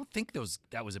 I don't think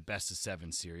that was a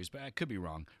best-of-7 series, but I could be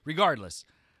wrong. Regardless,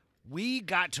 we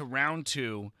got to round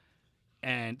 2,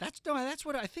 and that's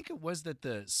what I think it was, that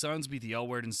the Suns beat the L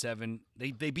Word in 7.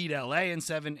 They beat LA in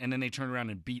 7, and then they turned around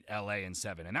and beat LA in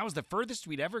 7. And that was the furthest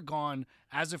we'd ever gone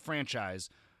as a franchise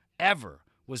ever,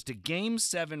 was to Game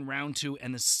 7, round 2,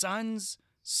 and the Suns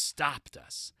stopped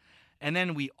us. And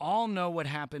then we all know what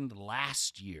happened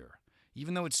last year.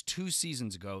 Even though it's 2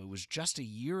 seasons ago, it was just a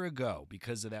year ago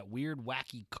because of that weird,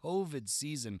 wacky COVID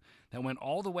season that went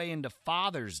all the way into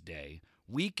Father's Day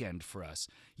weekend for us.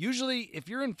 Usually, if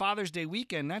you're in Father's Day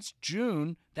weekend, that's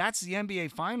June. That's the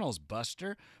NBA Finals,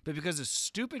 Buster. But because of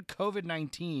stupid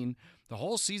COVID-19, the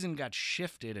whole season got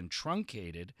shifted and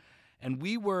truncated, and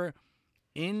we were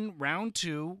in round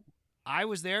 2. I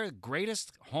was there,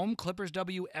 greatest home Clippers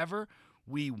W ever.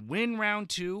 We win round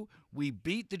 2. We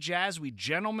beat the Jazz. We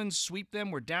gentlemen sweep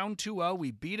them. We're down 2-0.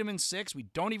 We beat them in 6. We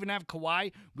don't even have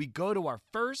Kawhi. We go to our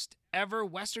first ever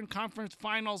Western Conference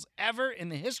Finals ever in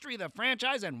the history of the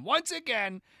franchise. And once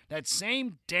again, that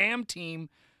same damn team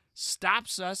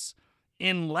stops us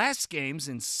in less games,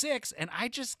 in 6. And I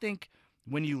just think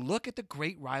when you look at the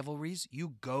great rivalries,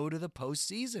 you go to the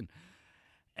postseason.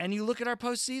 And you look at our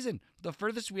postseason. The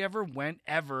furthest we ever went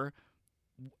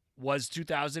was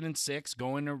 2006,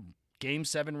 going to Game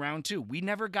 7, round 2. We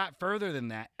never got further than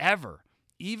that, ever.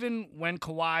 Even when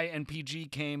Kawhi and PG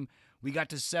came, we got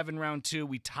to 7, round 2.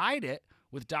 We tied it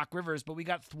with Doc Rivers, but we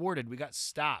got thwarted. We got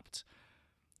stopped.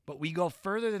 But we go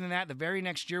further than that the very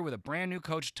next year with a brand new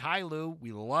coach, Ty Lue.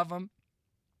 We love him.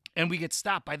 And we get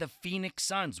stopped by the Phoenix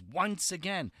Suns once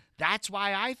again. That's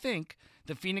why I think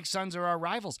the Phoenix Suns are our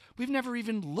rivals. We've never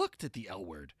even looked at the L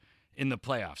Word in the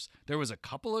playoffs. There was a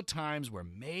couple of times where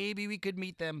maybe we could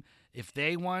meet them if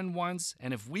they won once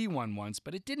and if we won once,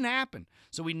 but it didn't happen.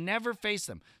 So we never faced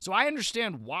them. So I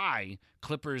understand why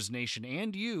Clippers Nation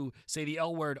and you say the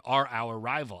L Word are our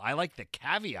rival. I like the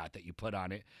caveat that you put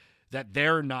on it, that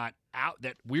they're not out,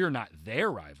 that we're not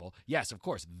their rival. Yes, of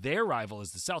course, their rival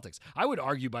is the Celtics. I would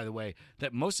argue, by the way,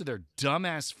 that most of their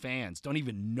dumbass fans don't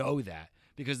even know that,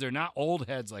 because they're not old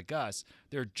heads like us.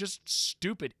 They're just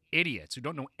stupid idiots who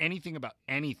don't know anything about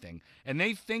anything. And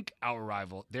they think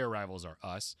their rivals are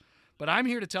us. But I'm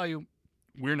here to tell you,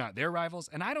 we're not their rivals,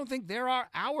 and I don't think they're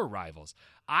our rivals.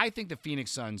 I think the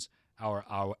Phoenix Suns are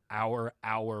our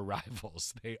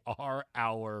rivals. They are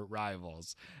our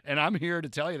rivals. And I'm here to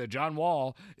tell you that John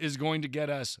Wall is going to get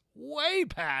us way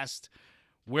past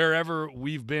wherever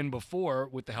we've been before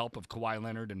with the help of Kawhi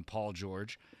Leonard and Paul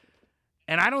George.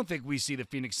 And I don't think we see the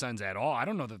Phoenix Suns at all. I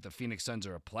don't know that the Phoenix Suns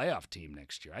are a playoff team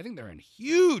next year. I think they're in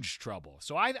huge trouble.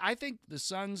 So I think the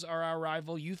Suns are our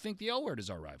rival. You think the L Word is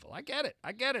our rival. I get it,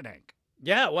 Hank.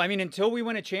 Yeah, well, I mean, until we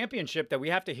win a championship that we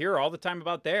have to hear all the time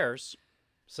about theirs.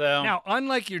 So now,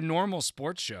 unlike your normal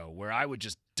sports show where I would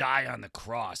just die on the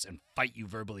cross and fight you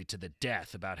verbally to the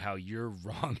death about how you're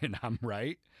wrong and I'm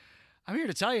right, I'm here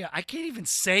to tell you, I can't even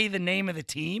say the name of the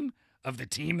team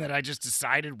that I just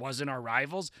decided wasn't our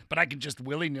rivals, but I can just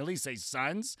willy-nilly say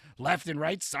Suns, left and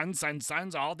right,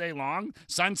 Suns all day long,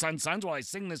 Suns while I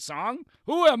sing this song?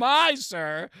 Who am I,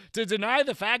 sir, to deny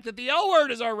the fact that the L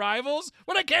Word is our rivals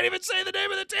when I can't even say the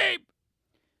name of the team?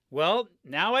 Well,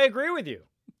 now I agree with you.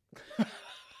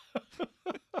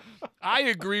 I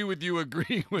agree with you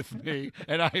agreeing with me,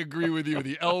 and I agree with you.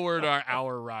 The L Word are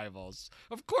our rivals.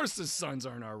 Of course the Suns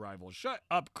aren't our rivals. Shut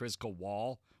up, Chris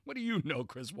Kawhi. What do you know,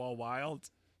 Chris Wild?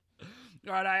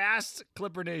 All right, I asked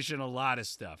Clipper Nation a lot of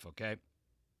stuff, okay?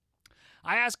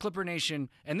 I asked Clipper Nation,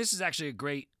 and this is actually a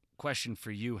great question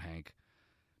for you, Hank,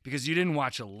 because you didn't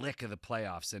watch a lick of the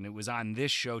playoffs, and it was on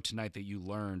this show tonight that you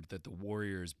learned that the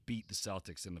Warriors beat the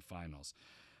Celtics in the finals.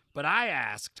 But I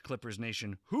asked Clippers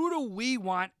Nation, who do we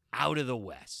want out of the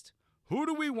West? Who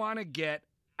do we want to get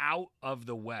out of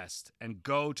the West and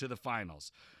go to the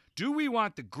finals? Do we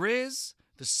want the Grizz,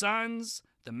 the Suns,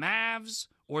 the Mavs,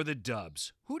 or the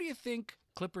Dubs? Who do you think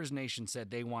Clippers Nation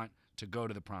said they want to go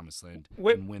to the Promised Land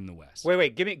and win the West?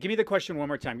 Wait. Give me the question one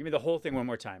more time. Give me the whole thing one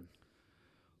more time.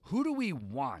 Who do we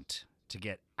want to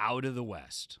get out of the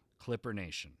West, Clipper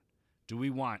Nation? Do we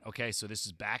want, okay, so this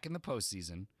is back in the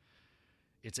postseason.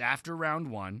 It's after round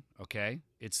 1, okay?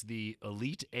 It's the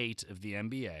Elite 8 of the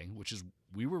NBA, which is,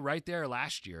 we were right there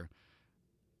last year,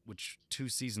 which 2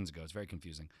 seasons ago. It's very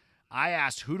confusing. I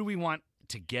asked, who do we want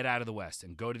to get out of the West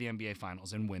and go to the NBA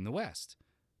Finals and win the West?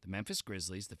 The Memphis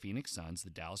Grizzlies, the Phoenix Suns, the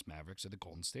Dallas Mavericks, or the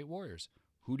Golden State Warriors?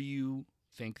 Who do you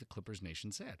think the Clippers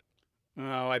Nation said?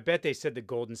 Oh, I bet they said the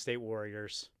Golden State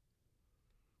Warriors.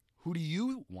 Who do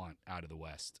you want out of the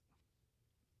West?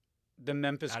 The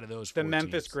Memphis, out of those the 4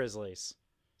 Memphis teams? Grizzlies.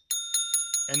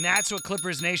 And that's what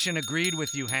Clippers Nation agreed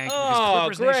with you, Hank. Oh,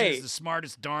 because Clippers Nation great. is the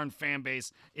smartest darn fan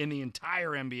base in the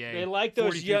entire NBA. They like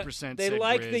those young. 43% They said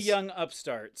like Grizz. the young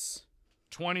upstarts.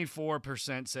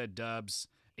 24% said Dubs.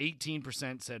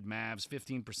 18% said Mavs.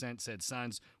 15% said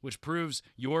Suns, which proves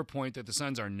your point that the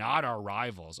Suns are not our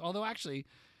rivals. Although, actually,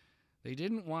 they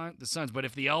didn't want the Suns. But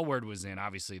if the L word was in,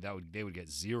 obviously, they would get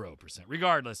 0%.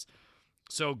 Regardless,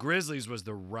 so Grizzlies was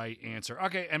the right answer.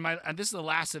 Okay, and this is the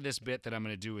last of this bit that I'm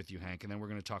going to do with you, Hank, and then we're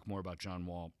going to talk more about John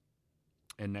Wall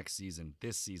and next season,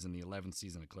 this season, the 11th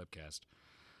season of Clipcast.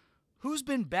 Who's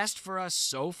been best for us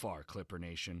so far, Clipper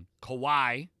Nation?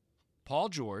 Kawhi, Paul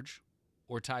George,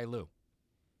 or Ty Lue?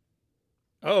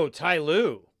 Oh, Ty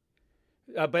Lue.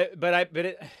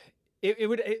 It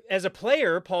would as a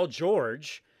player, Paul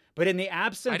George. But in the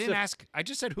absence, I didn't ask. I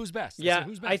just said who's best. Yeah, said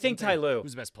who's best. I think Ty Lue.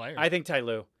 Who's the best player? I think Ty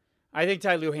Lue. I think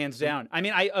Ty Lue hands down. I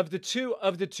mean, of the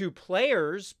two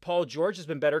players, Paul George has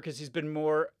been better because he's been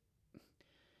more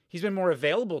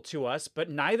available to us, but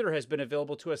neither has been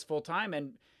available to us full time.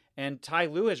 And Ty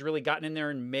Lue has really gotten in there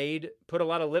and put a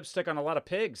lot of lipstick on a lot of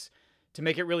pigs to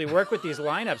make it really work with these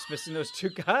lineups, missing those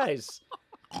 2 guys.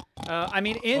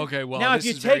 Okay, well, now this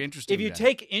is very interesting. If you then.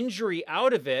 take injury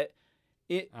out of it,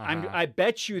 I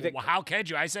bet you that. Well, how could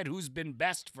you? I said who's been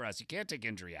best for us. You can't take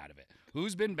injury out of it.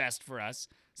 Who's been best for us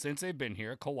since they've been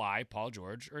here? Kawhi, Paul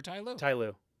George, or Ty Lue? Ty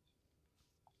Lue.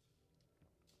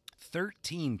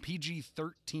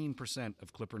 13%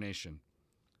 of Clipper Nation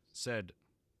said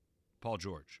Paul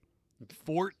George.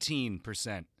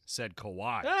 14% said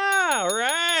Kawhi. Ah, all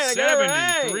right. I got it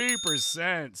right.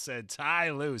 73% said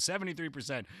Ty Lue.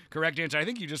 73% correct answer. I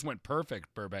think you just went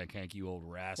perfect, Burbank Hank, you old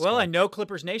rascal. Well, I know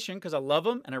Clippers Nation because I love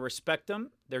them and I respect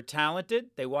them. They're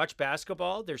talented. They watch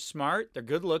basketball. They're smart. They're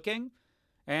good looking,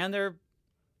 and they're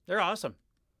awesome.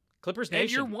 Clippers Nation.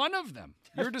 And you're one of them.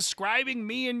 You're describing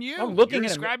me and you. I'm looking you're at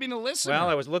describing the listener. Well,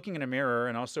 I was looking in a mirror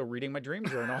and also reading my dream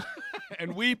journal.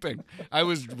 And weeping. I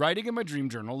was writing in my dream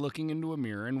journal, looking into a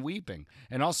mirror and weeping,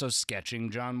 and also sketching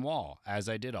John Wall as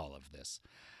I did all of this.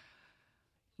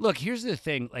 Look, here's the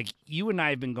thing. Like, you and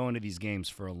I have been going to these games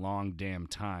for a long damn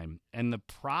time, and the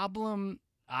problem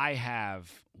I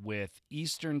have with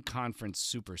Eastern Conference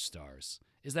superstars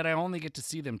is that I only get to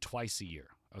see them twice a year,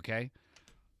 okay?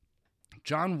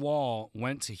 John Wall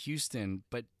went to Houston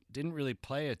but didn't really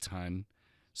play a ton,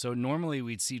 so normally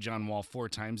we'd see John Wall 4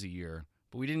 times a year,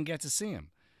 but we didn't get to see him.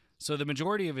 So the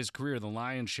majority of his career, the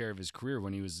lion's share of his career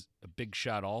when he was a big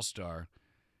shot all-star,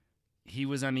 he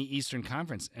was on the Eastern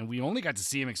Conference, and we only got to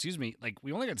see him,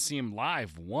 we only got to see him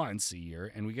live once a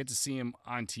year, and we get to see him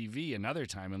on TV another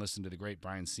time and listen to the great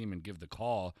Brian Seaman give the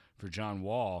call for John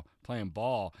Wall playing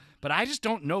ball. But I just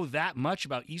don't know that much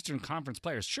about Eastern Conference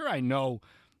players. Sure, I know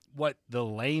what the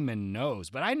layman knows,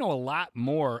 but I know a lot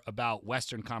more about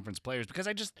Western Conference players because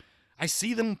I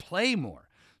see them play more.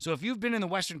 So if you've been in the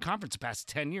Western Conference the past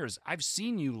 10 years, I've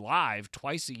seen you live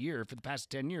twice a year for the past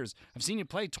 10 years. I've seen you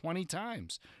play 20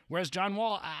 times. Whereas John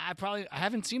Wall, I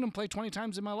haven't seen him play 20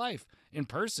 times in my life in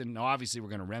person. Now, obviously, we're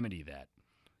going to remedy that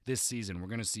this season. We're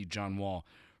going to see John Wall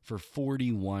for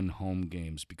 41 home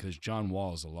games because John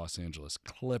Wall is a Los Angeles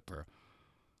Clipper.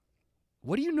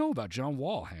 What do you know about John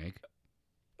Wall, Hank?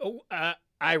 Oh,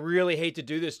 I really hate to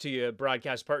do this to you,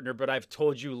 broadcast partner, but I've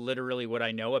told you literally what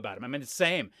I know about him. I mean, it's the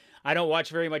same. I don't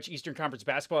watch very much Eastern Conference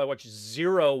basketball. I watch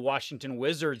 0 Washington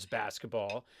Wizards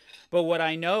basketball. But what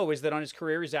I know is that on his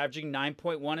career, he's averaging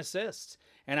 9.1 assists.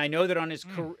 And I know that on his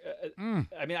career,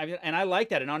 and I like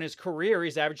that. And on his career,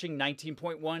 he's averaging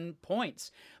 19.1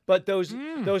 points. But those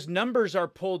numbers are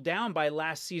pulled down by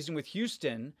last season with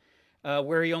Houston,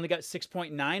 where he only got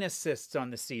 6.9 assists on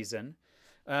the season.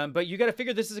 But you got to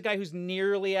figure this is a guy who's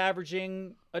nearly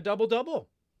averaging a double-double.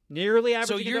 Nearly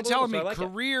averaging. So you're a telling double-double.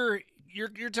 me career.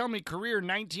 You're telling me career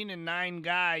 19-9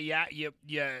 guy. Yeah, you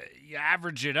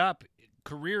average it up.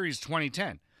 Career is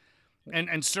 2010,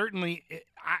 and certainly,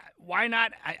 why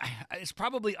not? It's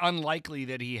probably unlikely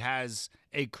that he has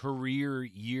a career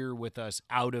year with us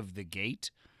out of the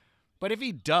gate. But if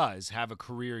he does have a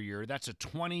career year, that's a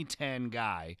 2010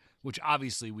 guy, which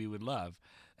obviously we would love.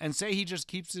 And say he just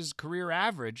keeps his career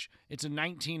average, it's a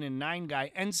 19-9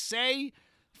 guy. And say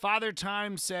Father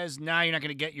Time says, nah, you're not going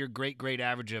to get your great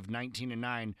average of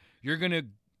 19-9. You're going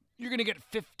to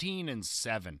get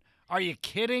 15-7. Are you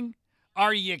kidding?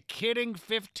 Are you kidding?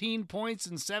 15 points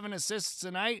and 7 assists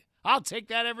a night? I'll take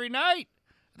that every night.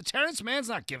 The Terrence Mann's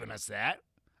not giving us that.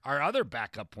 Our other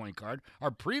backup point guard, our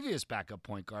previous backup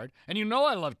point guard. And you know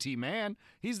I love T-Man.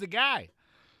 He's the guy.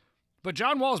 But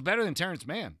John Wall's better than Terrence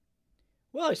Mann.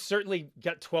 Well, I certainly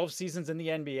got 12 seasons in the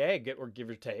NBA, give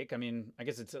or take. I mean, I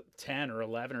guess it's 10 or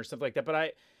 11 or something like that.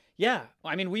 But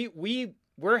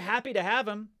we're happy to have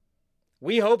him.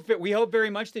 We hope very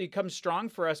much that he comes strong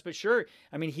for us. But sure,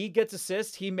 I mean, he gets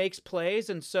assists, he makes plays,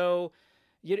 and so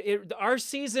our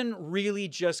season really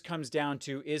just comes down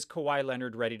to, is Kawhi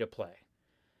Leonard ready to play?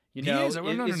 Is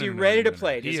he ready to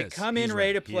play? Does he come in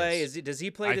ready to play? Does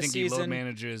he play the season? He load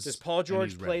manages. Does Paul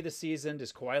George play the season?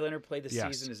 Does Kawhi Leonard play the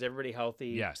season? Is everybody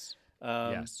healthy? Yes.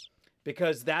 Yes.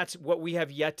 Because that's what we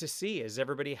have yet to see, is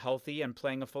everybody healthy and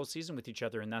playing a full season with each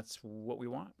other, and that's what we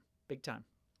want, big time.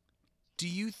 Do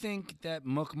you think that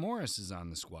Mook Morris is on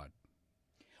the squad?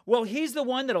 Well, he's the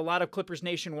one that a lot of Clippers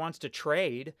Nation wants to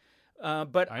trade.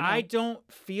 But I don't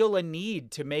feel a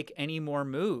need to make any more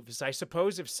moves. I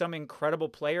suppose if some incredible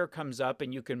player comes up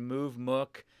and you can move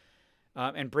Mook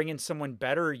and bring in someone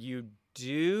better, you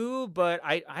do. But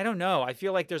I don't know. I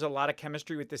feel like there's a lot of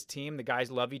chemistry with this team. The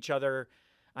guys love each other.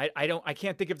 I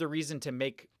can't think of the reason to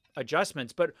make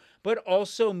adjustments. But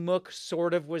also Mook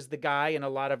sort of was the guy in a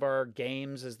lot of our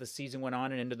games as the season went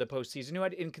on and into the postseason who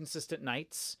had inconsistent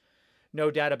nights.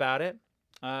 No doubt about it.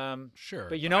 Sure.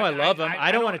 But I love him.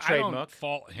 I don't want to trade Mook. I don't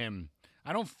fault him.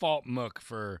 I don't fault Mook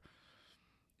for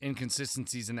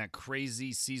inconsistencies in that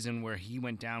crazy season where he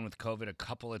went down with COVID a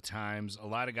couple of times. A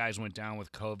lot of guys went down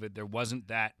with COVID. There wasn't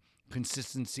that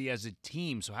consistency as a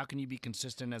team. So how can you be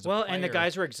consistent as a player? Well, and the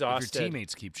guys were exhausted. If your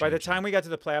teammates keep changing. By the time we got to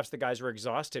the playoffs, the guys were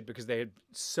exhausted because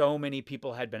so many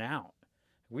people had been out.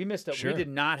 We missed it. Sure. We did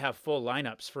not have full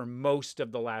lineups for most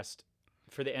of the last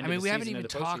for the end of the season.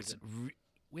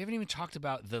 We haven't even talked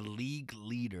about the league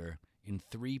leader in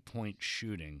three-point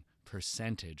shooting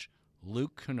percentage,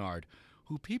 Luke Kennard,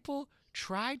 who people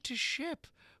tried to ship,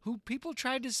 who people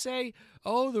tried to say,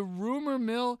 oh, the rumor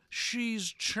mill, she's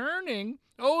churning.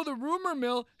 Oh, the rumor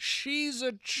mill, she's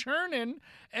a churning.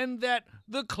 And that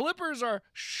the Clippers are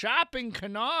shopping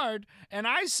Kennard. And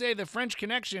I say the French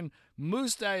Connection,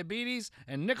 Mousse Diabetes,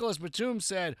 and Nicholas Batum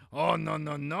said, oh, no,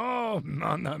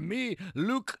 mon ami,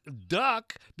 Luke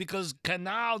Duck, because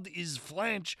Kennard is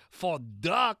French for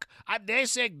duck. They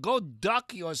say go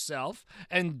duck yourself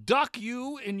and duck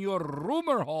you in your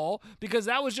rumor hole, because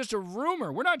that was just a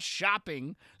rumor. We're not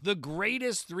shopping the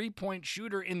greatest three-point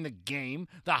shooter in the game,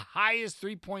 the highest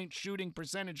three-point shooting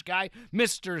percentage guy,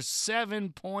 Mr.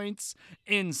 7 points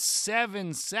in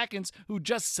 7 seconds, who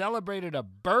just celebrated a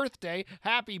birthday.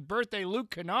 Happy birthday,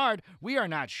 Luke Kennard. We are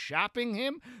not shopping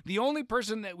him. The only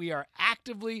person that we are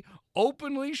actively,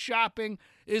 openly shopping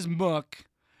is Mook,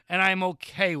 and I'm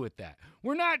okay with that.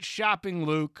 We're not shopping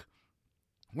Luke.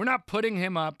 We're not putting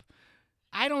him up.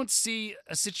 I don't see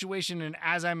a situation, and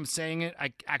as I'm saying it,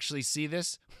 I actually see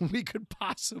this. We could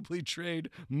possibly trade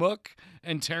Mook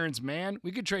and Terrence Mann.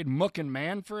 We could trade Mook and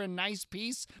Mann for a nice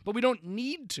piece, but we don't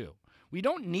need to. We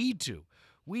don't need to.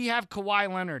 We have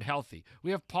Kawhi Leonard healthy.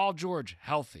 We have Paul George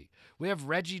healthy. We have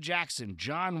Reggie Jackson,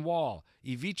 John Wall,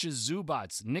 Ivica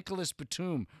Zubac, Nicholas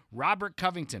Batum, Robert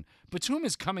Covington. Batum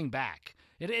is coming back.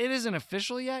 It isn't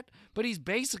official yet, but he's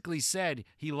basically said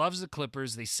he loves the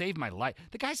Clippers. They saved my life.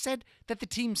 The guy said that the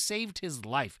team saved his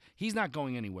life. He's not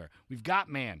going anywhere. We've got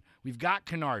Mann. We've got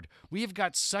Kennard. We have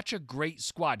got such a great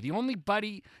squad. The only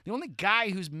guy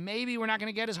who's maybe we're not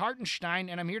going to get is Hartenstein,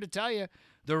 and I'm here to tell you,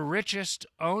 the richest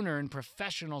owner in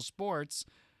professional sports,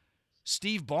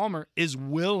 Steve Ballmer, is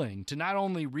willing to not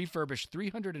only refurbish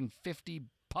 350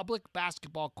 public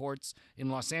basketball courts in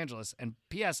Los Angeles, and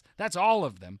P.S., that's all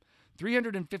of them,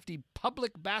 350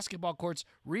 public basketball courts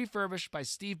refurbished by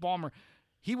Steve Ballmer.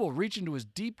 He will reach into his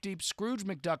deep, deep Scrooge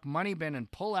McDuck money bin and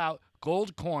pull out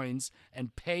gold coins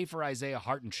and pay for Isaiah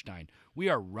Hartenstein. We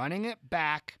are running it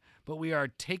back, but we are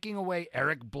taking away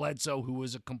Eric Bledsoe, who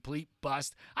was a complete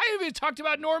bust. I even talked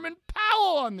about Norman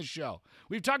Powell on the show.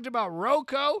 We've talked about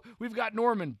Rocco. We've got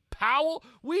Norman Powell.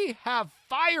 We have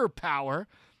firepower.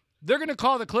 They're going to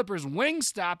call the Clippers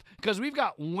Wingstop because we've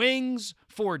got wings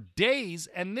for days,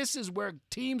 and this is where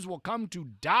teams will come to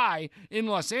die in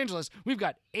Los Angeles. We've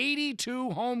got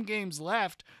 82 home games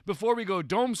left before we go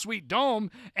Dome Sweet Dome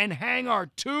and hang our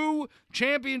 2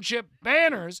 championship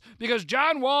banners because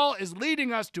John Wall is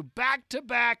leading us to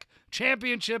back-to-back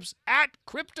championships at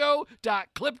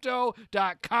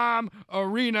crypto.clipto.com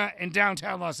arena in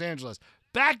downtown Los Angeles.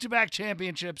 Back-to-back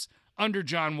championships under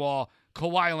John Wall.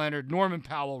 Kawhi Leonard, Norman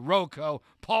Powell, Rocco,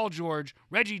 Paul George,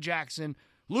 Reggie Jackson,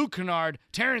 Luke Kennard,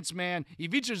 Terrence Mann,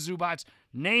 Ivica Zubac.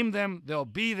 Name them, they'll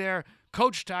be there.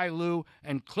 Coach Ty Lue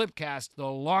and Clipcast, the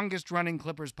longest-running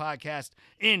Clippers podcast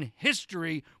in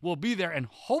history, will be there. And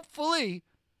hopefully,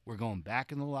 we're going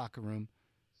back in the locker room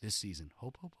this season.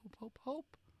 Hope, hope, hope, hope,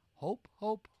 hope. Hope,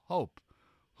 hope, hope.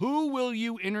 Who will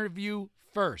you interview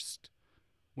first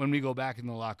when we go back in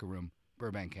the locker room,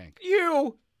 Burbank Hank?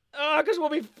 You! Because we'll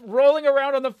be rolling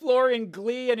around on the floor in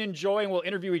glee and enjoying. We'll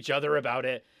interview each other about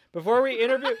it. Before we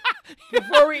interview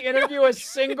a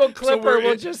single Clipper,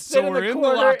 we'll just sit in the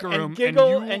corner and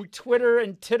giggle and Twitter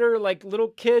and titter like little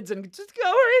kids and just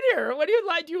go right here. What do you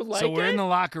like? Do you like it? So we're in the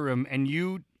locker room and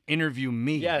you interview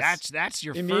me. Yes. That's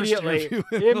your Immediately.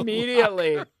 first interview.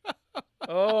 Immediately.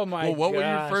 Oh my god. Well, what would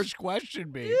your first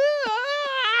question be?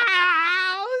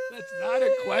 That's not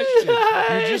a question.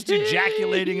 You're just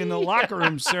ejaculating in the locker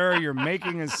room, sir. You're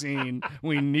making a scene.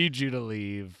 We need you to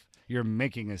leave. You're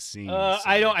making a scene.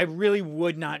 I really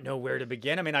would not know where to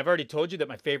begin. I mean, I've already told you that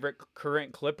my favorite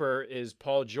current Clipper is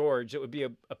Paul George. It would be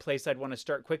a place I'd want to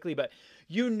start quickly, but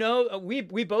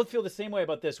we both feel the same way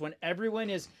about this. When everyone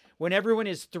is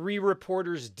 3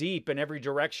 reporters deep in every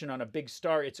direction on a big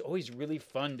star, it's always really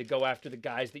fun to go after the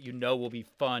guys that you know will be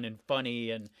fun and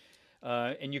funny and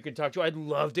you can talk to. I'd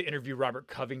love to interview Robert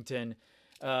Covington.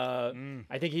 I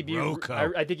think he'd be.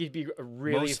 I think he'd be a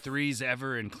really most threes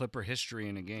ever in Clipper history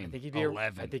in a game. I think he'd be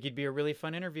 11. I think he'd be a really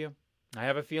fun interview. I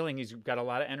have a feeling he's got a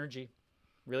lot of energy.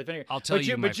 Really funny. I'll tell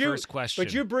you my first question.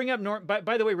 But you bring up Norm.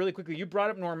 By the way, really quickly, you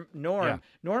brought up Norm. Yeah.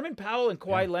 Norman Powell and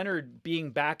Kawhi Leonard being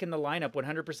back in the lineup,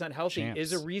 100% healthy, Champs.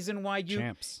 is a reason why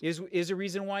Champs. is a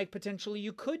reason why potentially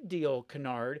you could deal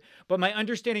Kennard. But my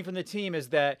understanding from the team is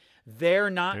that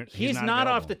they're not. He's not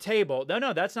off the table.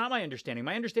 No, that's not my understanding.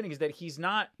 My understanding is that he's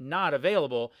not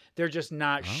available. They're just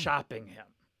not shopping him.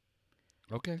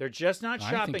 Okay. They're just not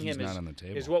shopping think he's him. not on the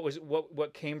table. Is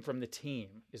what came from the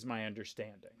team is my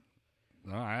understanding.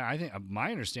 No, I think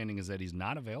my understanding is that he's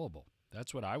not available.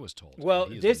 That's what I was told. Well,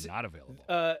 he this is not available.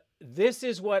 This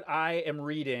is what I am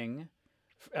reading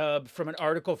from an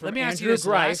article from Let me Andrew ask you this: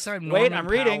 Grice. last time Wait, Norman I'm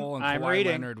reading. Powell and I'm Kawhi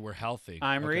reading. Leonard were healthy.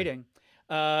 I'm Okay. reading.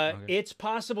 It's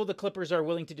possible the Clippers are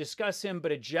willing to discuss him,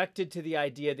 but objected to the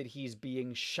idea that he's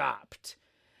being shopped.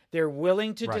 They're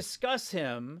willing to discuss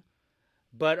him,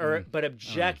 but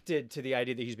objected to the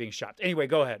idea that he's being shopped. Anyway,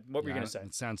 go ahead. What were you going to say?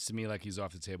 It sounds to me like he's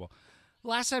off the table.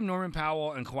 Last time Norman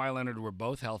Powell and Kawhi Leonard were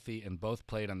both healthy and both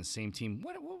played on the same team.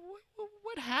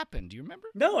 What happened? Do you remember?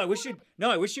 No, I wish you'd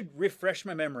refresh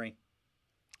my memory.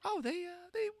 Oh, they won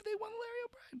the Larry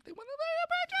O'Brien. They won the Larry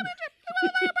O'Brien championship. They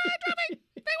won the Larry O'Brien trophy.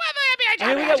 They won the NBA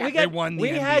championship. They won the NBA we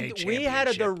had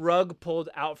the championship. rug pulled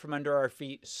out from under our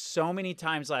feet so many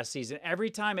times last season.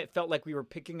 Every time it felt like we were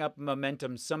picking up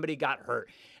momentum, somebody got hurt.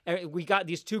 And we got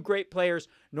these 2 great players.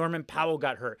 Norman Powell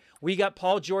got hurt. We got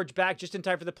Paul George back just in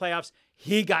time for the playoffs.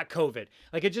 He got COVID.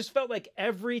 Like, it just felt like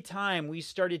every time we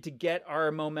started to get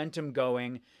our momentum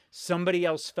going, somebody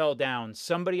else fell down.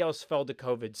 Somebody else fell to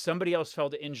COVID. Somebody else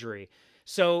fell to injury.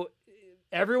 So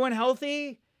everyone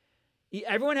healthy?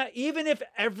 Even if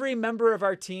every member of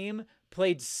our team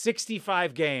played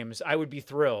 65 games, I would be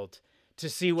thrilled to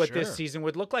see what this season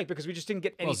would look like because we just didn't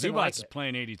get anything Zubac like is it.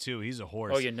 playing 82. He's a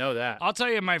horse. Oh, you know that. I'll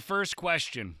tell you my first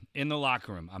question in the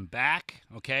locker room. I'm back,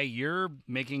 okay? You're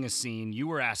making a scene. You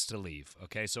were asked to leave,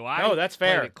 okay? So No, that's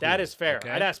fair. played it cool, That is fair.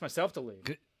 okay? I'd ask myself to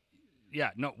leave.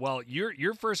 Yeah, no, well,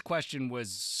 your first question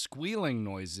was squealing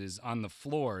noises on the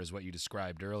floor is what you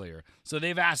described earlier. So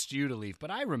they've asked you to leave, but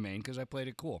I remain because I played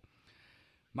it cool.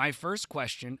 My first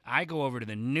question, I go over to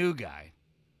the new guy,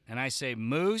 and I say,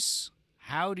 Moose,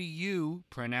 how do you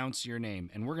pronounce your name?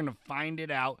 And we're going to find it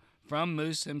out from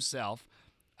Moose himself.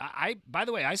 By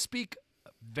the way, I speak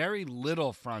very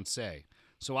little Francais,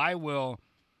 so I will,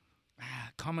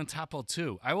 comment tapo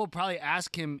too. I will probably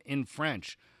ask him in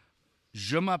French.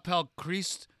 Je m'appelle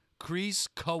Chris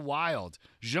Wild.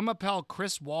 Je m'appelle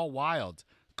Chris Wall Wild.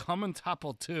 Comment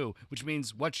tapo too, which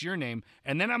means what's your name?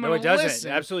 And then I'm going to listen.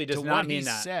 It absolutely does to not what mean he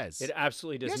that. says. It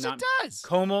absolutely does yes, not. Yes, it does.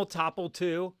 Como topple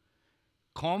too.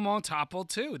 Comment tapo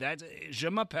too. That's Je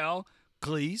m'appelle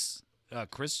Chris.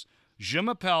 Je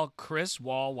m'appelle Chris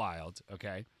Wall Wild.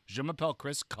 Okay. Je m'appelle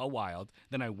Chris Wilde.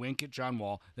 Then I wink at John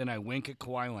Wall. Then I wink at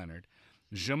Kawhi Leonard.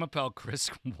 Je m'appelle Chris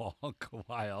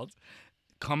Wilde.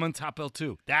 Comment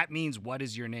t'appelles-tu? That means what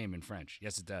is your name in French?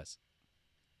 Yes, it does.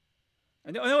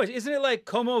 No, isn't it like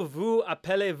comment vous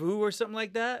appelez-vous or something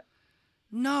like that?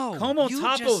 No. Comment you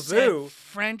just t'appelles-vous? said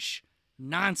French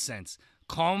nonsense.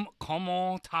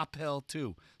 Comment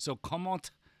t'appelles-tu? So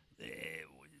comment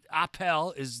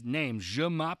appelle is name. Je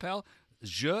m'appelle.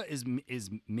 Je is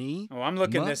me. Oh, I'm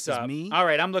looking this up. Me. All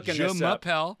right, I'm looking this up.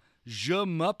 Je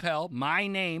m'appelle. My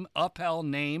name. Appelle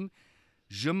name.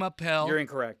 Je m'appelle. You're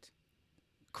incorrect.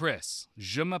 Chris.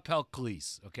 Je m'appelle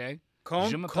Cleese. Okay.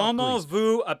 Comment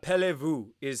vous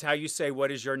appelez-vous is how you say what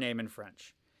is your name in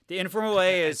French. The informal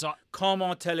way is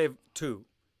comment t'appelles-tu.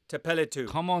 T'appelles-tu.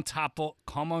 Comment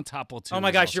t'appelles-tu. Oh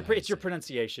my gosh, it's your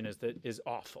pronunciation is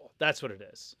awful. That's what it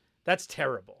is. That's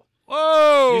terrible.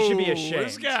 Whoa! You should be ashamed.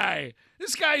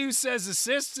 This guy who says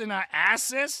assists and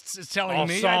assists is telling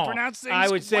me I pronounce things I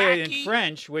would say it wacky. in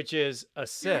French, which is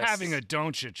assist. You're having a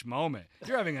Doncic moment.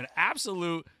 You're having an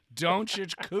absolute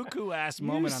Doncic cuckoo-ass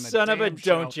moment on the son of a damn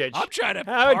show. Doncic. I'm trying to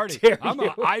How party. dare I'm you.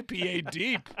 an IPA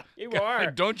deep. You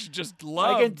are. Don't you just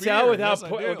love I can tell beer? without. Yes, I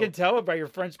do. I can tell it by your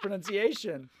French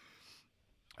pronunciation.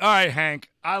 All right,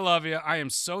 Hank. I love you. I am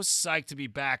so psyched to be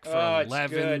back for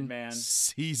 11 good, man.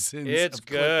 seasons. It's of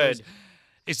Clippers. good.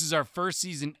 This is our first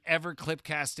season ever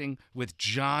clipcasting with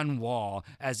John Wall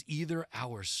as either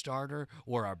our starter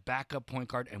or our backup point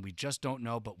guard, and we just don't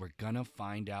know, but we're going to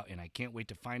find out, and I can't wait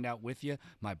to find out with you,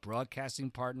 my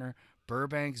broadcasting partner,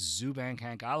 Burbank Zubank.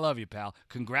 Hank, I love you, pal.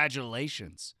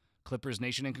 Congratulations, Clippers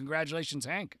Nation, and congratulations,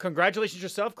 Hank. Congratulations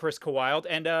yourself, Chris Wilde.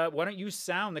 And why don't you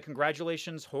sound the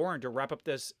congratulations horn to wrap up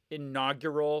this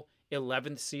inaugural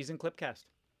 11th season Clipcast?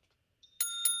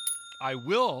 I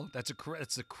will. That's a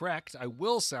correct. I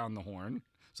will sound the horn.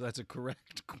 So that's a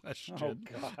correct question. Oh,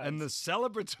 God. And the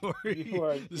celebratory, You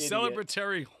are an the idiot.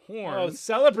 celebratory horn. Oh,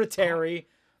 celebratory.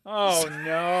 Oh,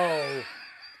 no.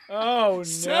 Oh, no.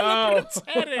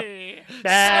 Celebratory.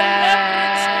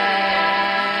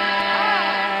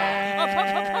 Oh,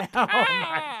 my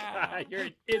God. You're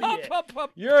an idiot.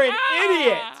 You're an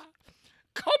idiot.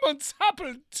 Comment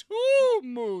t'appelles-tu,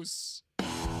 Moose?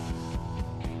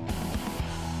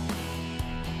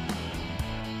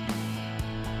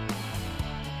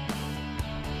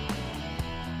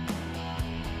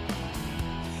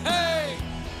 Hey!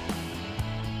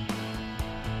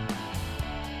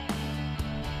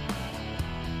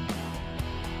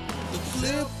 The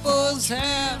Clippers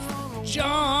have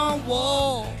John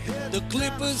Wall. The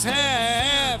Clippers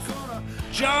have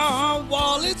John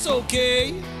Wall. It's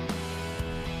okay.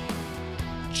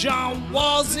 John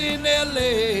Wall's in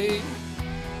LA.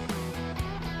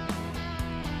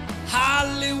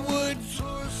 Hollywood.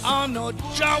 Oh no,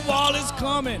 John Wall is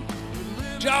coming.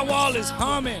 John Wall is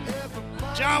humming.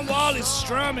 John Wall is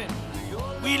strumming.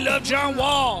 We love John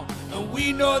Wall, and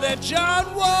we know that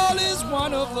John Wall is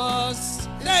one of us.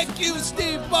 Thank you,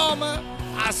 Steve Ballmer.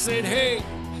 I said, hey,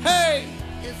 hey,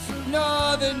 it's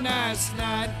another nice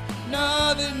night,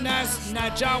 another nice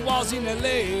night. John Wall's in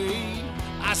LA.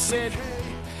 I said,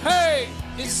 hey,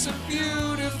 it's a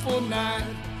beautiful night,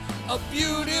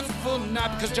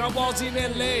 because John Wall's in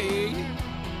LA.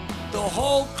 The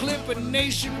whole Clipper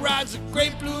Nation rides a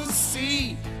great blue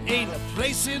sea. Ain't a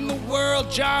place in the world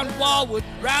John Wall would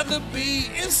rather be.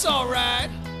 It's alright.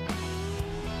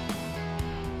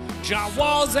 John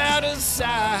Wall's out of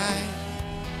sight.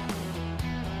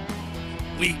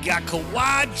 We got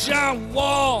Kawhi, John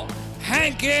Wall,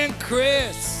 Hank and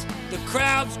Chris. The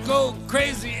crowds go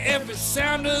crazy every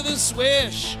sound of the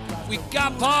swish. We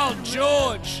got Paul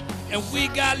George and we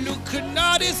got Luke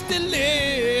Kennard. It's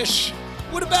delish.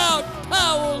 What about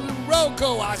Powell and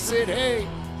Rocco? I said, hey,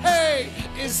 hey,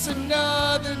 it's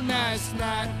another nice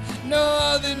night,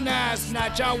 another nice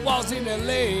night. John Wall's in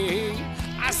LA.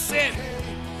 I said,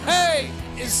 hey,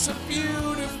 it's a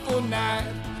beautiful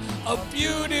night, a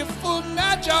beautiful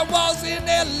night. John Wall's in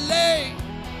LA.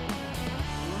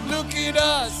 Look at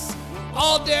us,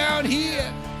 all down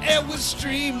here, and we're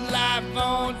streamed live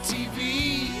on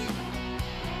TV.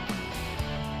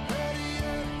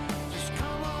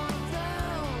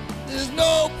 There's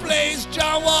no place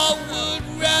John Wall would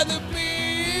rather be.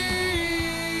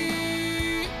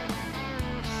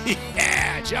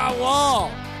 Yeah, John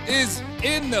Wall is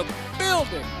in the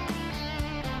building.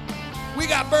 We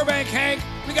got Burbank Hank,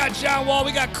 we got John Wall,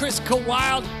 we got Chris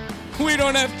Wilde. We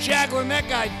don't have Jacqueline, that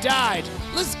guy died.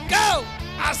 Let's go!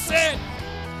 I said,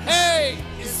 hey,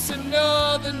 it's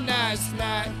another nice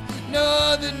night,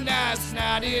 another nice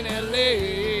night in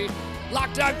LA.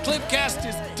 Lockdown Clipcast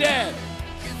is dead.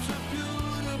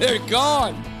 They're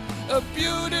gone. A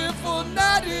beautiful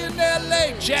night in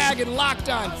LA. Jag and Locked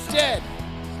On Dead.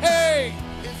 Hey!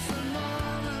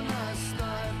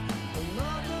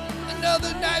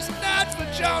 Another nice night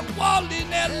for John Wall in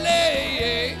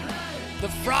LA. The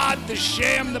fraud, the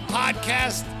sham, the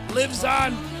podcast lives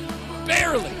on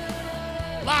barely.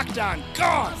 Locked On,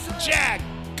 gone. Jag,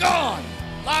 gone.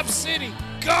 Lob City,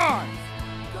 gone.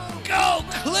 Go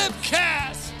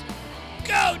Clipcast.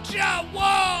 Go John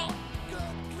Wall.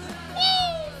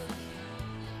 Woo!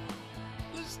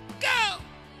 Let's go.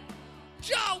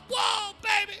 John Wall,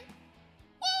 baby.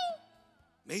 Woo!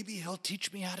 Maybe he'll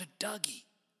teach me how to Dougie.